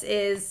 soreness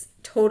is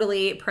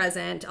totally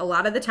present a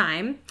lot of the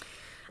time.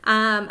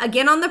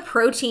 Again, on the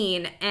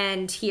protein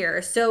end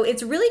here. So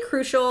it's really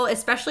crucial,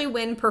 especially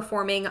when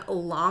performing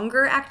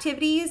longer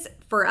activities.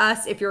 For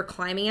us, if you're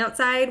climbing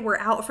outside, we're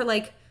out for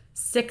like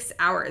 6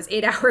 hours,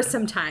 8 hours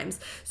sometimes.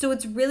 So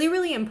it's really,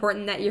 really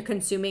important that you're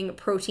consuming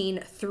protein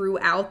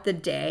throughout the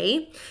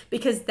day,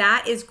 because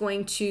that is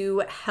going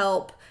to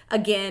help,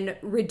 again,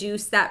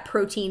 reduce that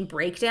protein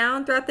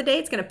breakdown throughout the day.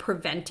 It's going to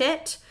prevent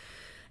it.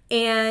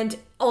 And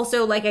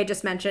also, like I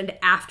just mentioned,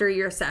 after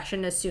your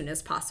session as soon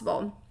as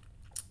possible.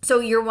 So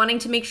you're wanting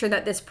to make sure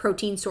that this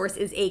protein source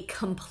is a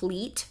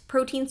complete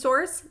protein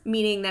source,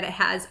 meaning that it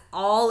has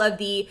all of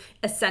the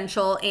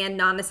essential and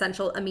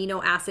non-essential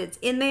amino acids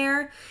in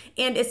there,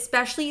 and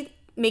especially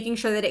making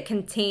sure that it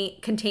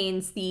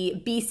contains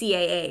the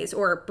BCAAs,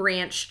 or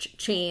branched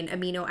chain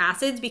amino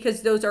acids,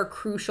 because those are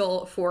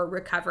crucial for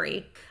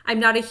recovery. I'm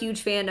not a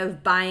huge fan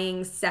of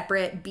buying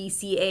separate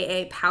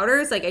BCAA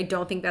powders. Like, I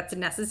don't think that's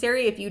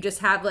necessary. If you just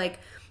have like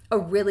a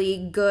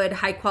really good,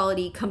 high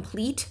quality,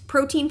 complete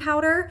protein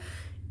powder,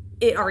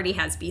 it already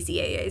has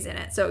BCAAs in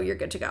it. So you're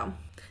good to go.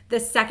 The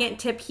second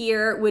tip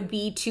here would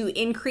be to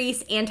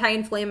increase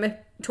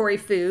anti-inflammatory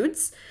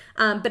foods,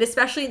 but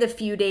especially the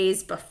few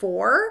days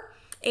before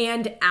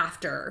and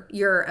after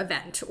your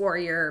event or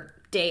your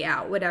day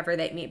out, whatever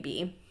that may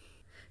be.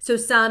 So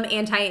some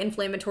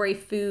anti-inflammatory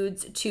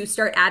foods to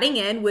start adding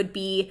in would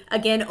be,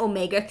 again,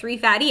 omega-3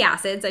 fatty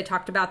acids. I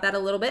talked about that a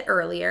little bit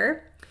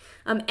earlier.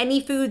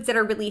 Any foods that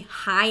are really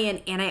high in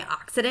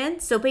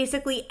antioxidants. So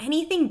basically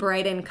anything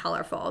bright and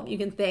colorful. You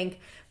can think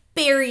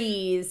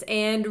berries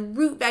and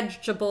root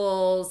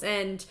vegetables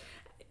and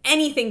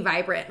anything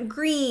vibrant,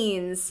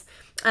 greens.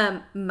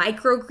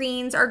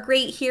 Microgreens are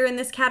great here in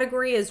this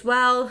category as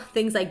well.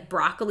 Things like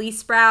broccoli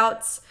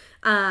sprouts,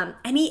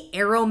 any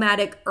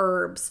aromatic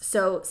herbs.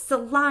 So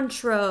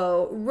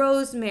cilantro,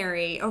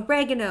 rosemary,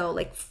 oregano,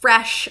 like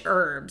fresh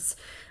herbs.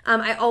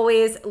 I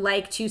always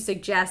like to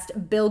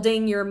suggest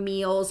building your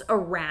meals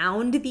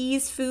around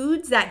these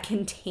foods that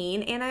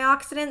contain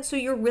antioxidants, so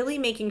you're really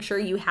making sure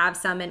you have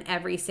some in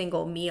every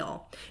single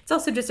meal. It's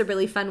also just a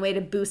really fun way to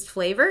boost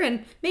flavor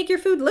and make your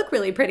food look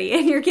really pretty,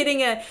 and you're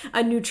getting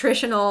a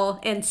nutritional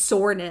and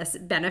soreness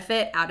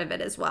benefit out of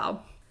it as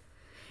well.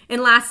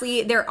 And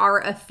lastly, there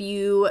are a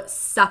few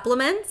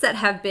supplements that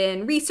have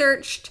been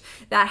researched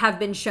that have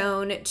been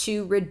shown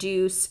to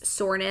reduce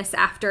soreness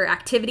after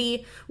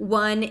activity.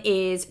 One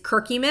is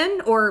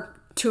curcumin or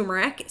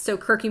turmeric. So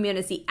curcumin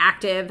is the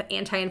active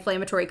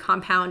anti-inflammatory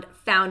compound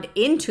found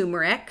in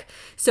turmeric.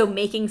 So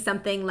making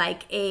something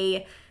like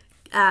a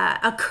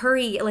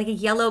curry, like a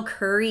yellow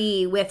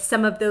curry with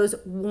some of those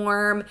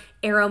warm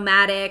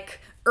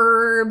aromatic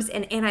herbs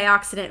and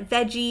antioxidant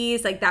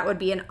veggies, like that would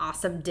be an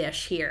awesome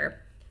dish here.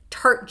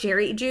 Tart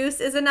cherry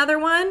juice is another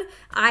one.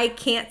 I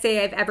can't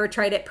say I've ever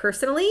tried it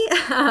personally.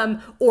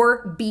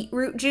 Or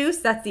beetroot juice,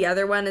 that's the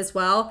other one as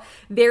well.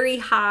 Very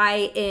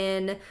high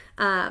in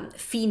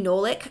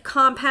phenolic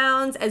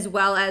compounds, as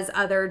well as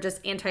other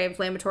just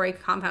anti-inflammatory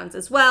compounds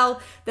as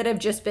well that have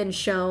just been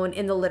shown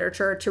in the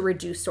literature to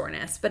reduce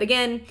soreness. But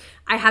again,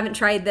 I haven't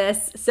tried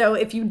this. So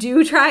if you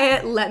do try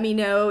it, let me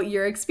know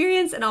your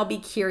experience and I'll be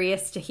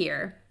curious to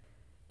hear.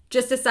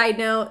 Just a side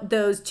note,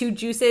 those two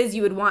juices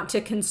you would want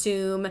to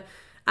consume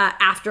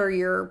after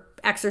your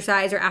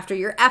exercise or after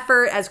your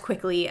effort as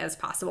quickly as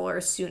possible, or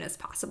as soon as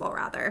possible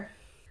rather.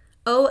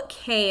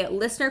 Okay,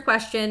 listener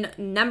question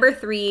number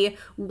 3.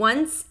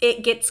 Once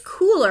it gets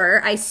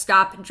cooler, I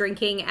stop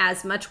drinking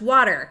as much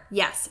water.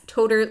 Yes,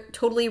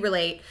 totally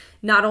relate.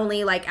 Not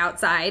only like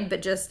outside,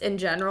 but just in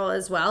general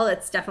as well.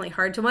 It's definitely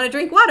hard to want to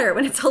drink water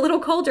when it's a little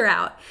colder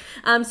out.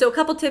 So a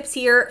couple tips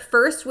here.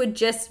 First would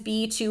just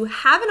be to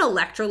have an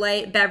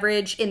electrolyte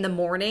beverage in the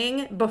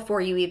morning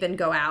before you even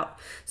go out.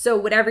 So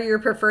whatever your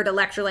preferred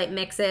electrolyte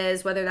mix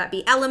is, whether that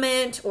be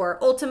Element or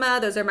Ultima,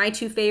 those are my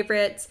two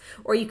favorites,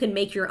 or you can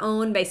make your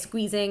own by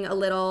squeezing a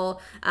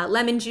little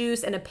lemon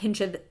juice and a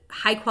pinch of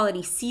high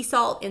quality sea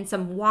salt in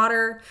some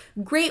water.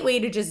 Great way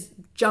to just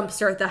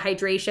jumpstart the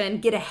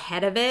hydration, get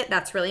ahead of it.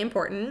 That's really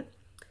important.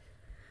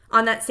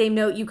 On that same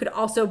note, you could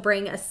also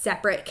bring a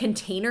separate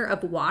container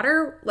of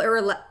water,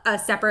 or a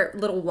separate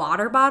little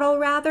water bottle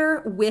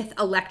rather, with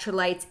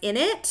electrolytes in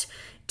it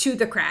to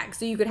the crag.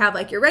 So you could have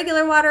like your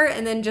regular water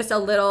and then just a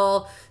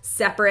little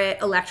separate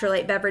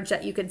electrolyte beverage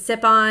that you could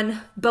sip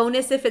on.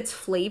 Bonus if it's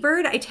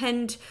flavored. I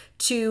tend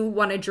to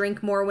want to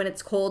drink more when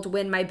it's cold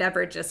when my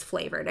beverage is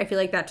flavored. I feel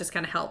like that just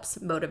kind of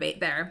helps motivate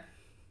there.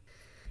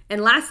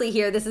 And lastly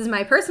here, this is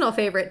my personal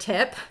favorite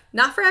tip.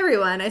 Not for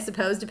everyone, I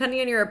suppose,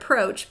 depending on your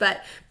approach,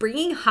 but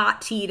bringing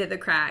hot tea to the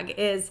crag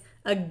is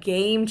a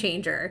game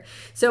changer.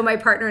 So my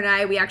partner and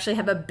I, we actually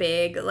have a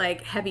big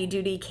like heavy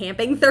duty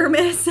camping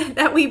thermos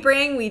that we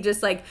bring. We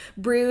just like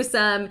brew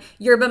some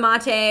yerba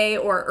mate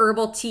or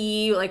herbal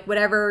tea, like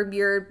whatever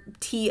your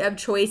tea of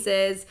choice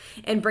is,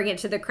 and bring it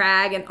to the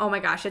crag. And oh my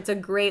gosh, it's a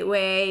great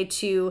way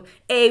to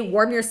A,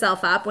 warm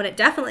yourself up when it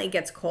definitely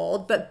gets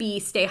cold, but B,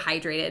 stay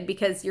hydrated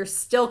because you're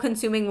still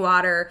consuming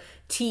water.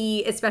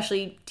 Tea,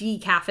 especially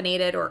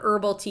decaffeinated or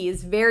herbal tea,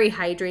 is very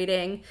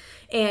hydrating.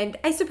 And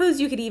I suppose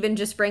you could even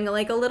just bring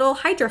like a little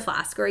hydro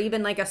flask or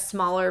even like a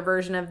smaller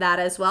version of that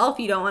as well if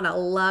you don't want to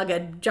lug a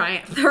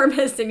giant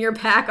thermos in your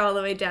pack all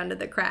the way down to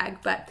the crag.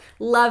 But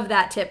love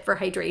that tip for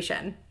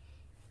hydration.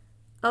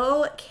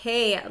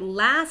 Okay,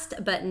 last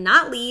but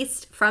not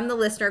least from the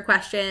listener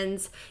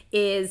questions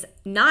is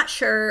not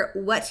sure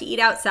what to eat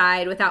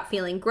outside without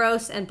feeling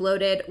gross and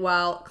bloated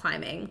while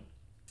climbing.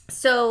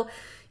 So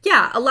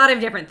yeah, a lot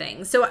of different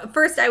things. So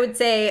first I would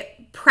say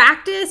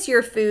practice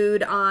your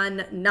food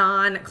on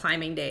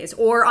non-climbing days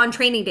or on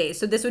training days.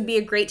 So this would be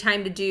a great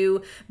time to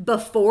do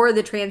before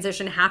the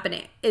transition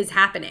is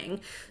happening.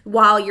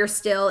 While you're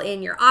still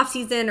in your off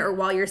season or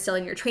while you're still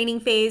in your training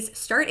phase,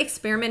 start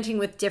experimenting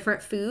with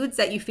different foods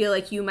that you feel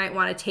like you might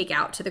want to take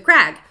out to the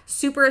crag.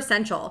 Super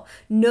essential.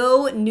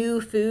 No new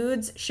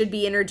foods should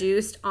be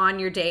introduced on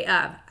your day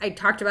of. I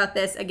talked about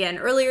this again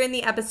earlier in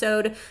the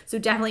episode, so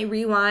definitely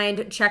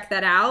rewind, check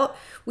that out.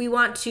 We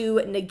want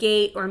to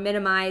negate or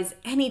minimize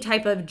any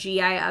type of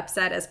GI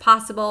upset as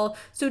possible,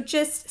 so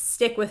just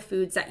stick with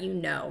foods that you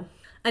know.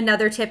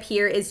 Another tip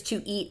here is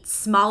to eat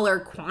smaller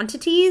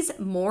quantities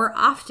more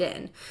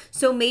often.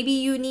 So maybe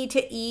you need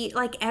to eat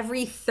like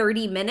every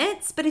 30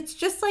 minutes, but it's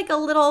just like a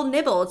little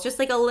nibble. It's just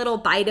like a little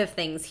bite of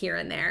things here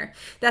and there.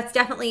 That's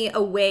definitely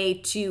a way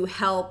to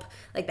help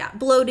like that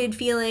bloated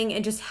feeling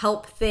and just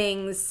help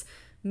things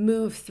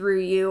move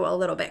through you a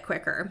little bit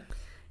quicker.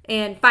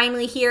 And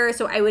finally here,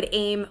 so I would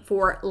aim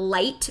for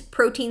light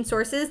protein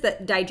sources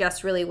that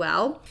digest really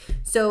well.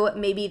 So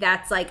maybe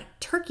that's like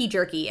turkey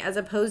jerky as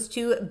opposed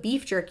to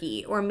beef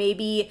jerky. Or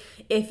maybe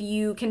if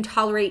you can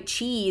tolerate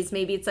cheese,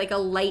 maybe it's like a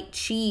light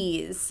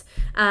cheese.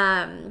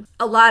 A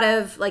lot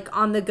of like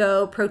on the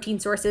go protein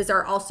sources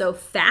are also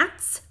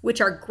fats, which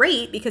are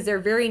great because they're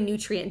very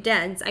nutrient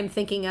dense. I'm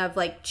thinking of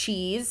like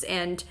cheese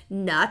and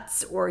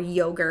nuts or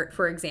yogurt,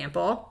 for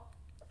example.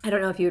 I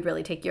don't know if you would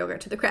really take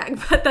yogurt to the crag,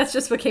 but that's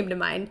just what came to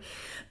mind.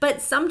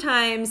 But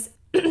sometimes,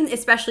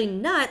 especially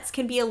nuts,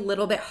 can be a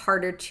little bit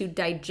harder to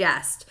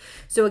digest.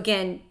 So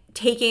again,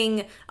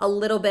 taking a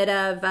little bit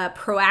of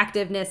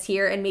proactiveness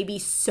here and maybe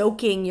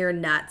soaking your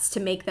nuts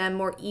to make them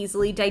more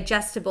easily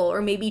digestible,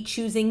 or maybe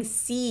choosing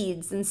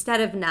seeds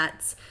instead of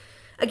nuts.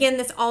 Again,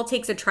 this all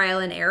takes a trial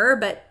and error,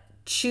 but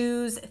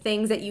choose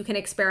things that you can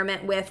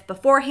experiment with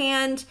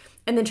beforehand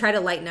and then try to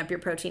lighten up your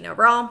protein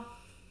overall.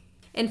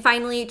 And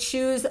finally,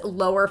 choose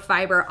lower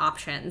fiber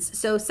options.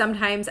 So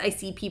sometimes I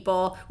see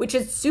people, which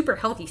is super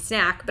healthy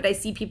snack, but I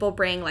see people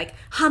bring like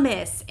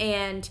hummus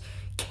and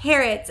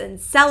carrots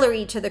and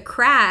celery to the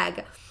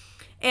crag.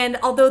 And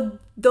although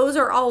those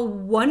are all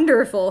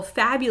wonderful,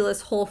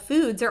 fabulous whole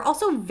foods, they're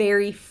also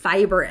very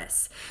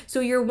fibrous.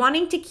 So you're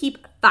wanting to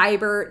keep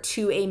fiber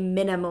to a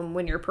minimum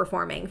when you're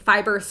performing.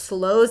 Fiber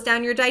slows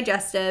down your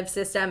digestive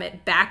system,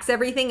 it backs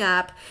everything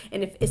up,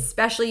 and if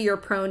especially you're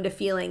prone to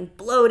feeling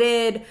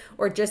bloated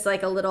or just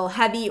like a little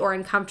heavy or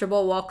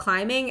uncomfortable while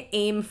climbing,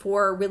 aim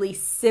for really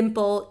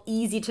simple,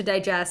 easy to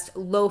digest,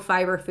 low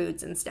fiber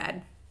foods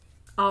instead.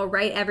 All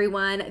right,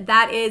 everyone,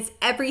 that is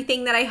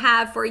everything that I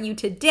have for you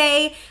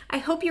today. I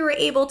hope you were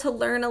able to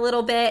learn a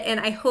little bit, and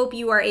I hope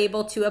you are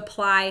able to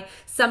apply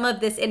some of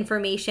this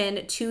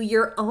information to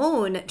your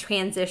own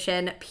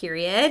transition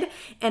period.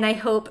 And I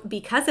hope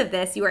because of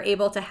this, you are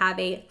able to have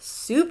a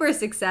super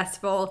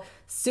successful,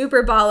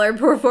 super baller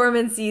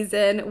performance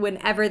season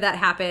whenever that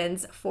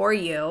happens for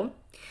you.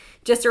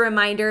 Just a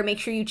reminder, make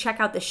sure you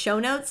check out the show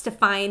notes to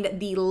find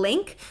the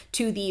link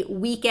to the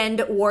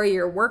Weekend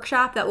Warrior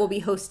Workshop that we'll be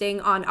hosting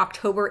on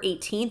October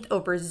 18th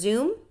over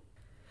Zoom.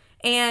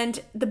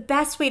 And the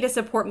best way to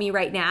support me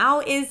right now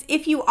is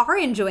if you are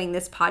enjoying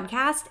this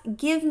podcast,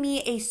 give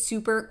me a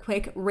super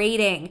quick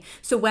rating.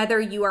 So whether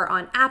you are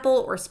on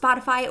Apple or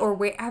Spotify or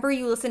wherever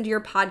you listen to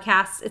your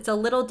podcasts, it's a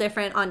little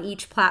different on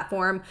each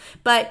platform,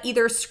 but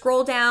either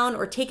scroll down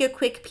or take a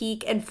quick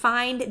peek and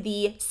find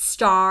the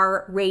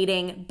star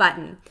rating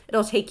button.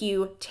 It'll take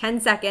you 10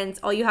 seconds.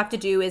 All you have to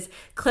do is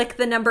click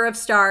the number of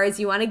stars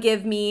you want to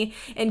give me,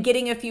 and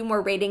getting a few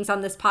more ratings on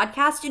this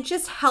podcast, it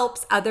just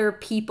helps other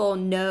people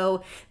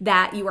know that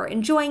you are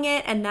enjoying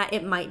it and that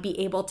it might be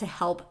able to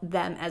help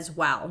them as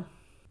well.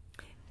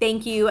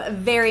 Thank you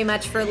very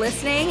much for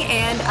listening,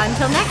 and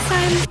until next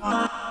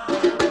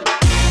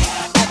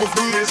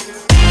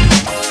time.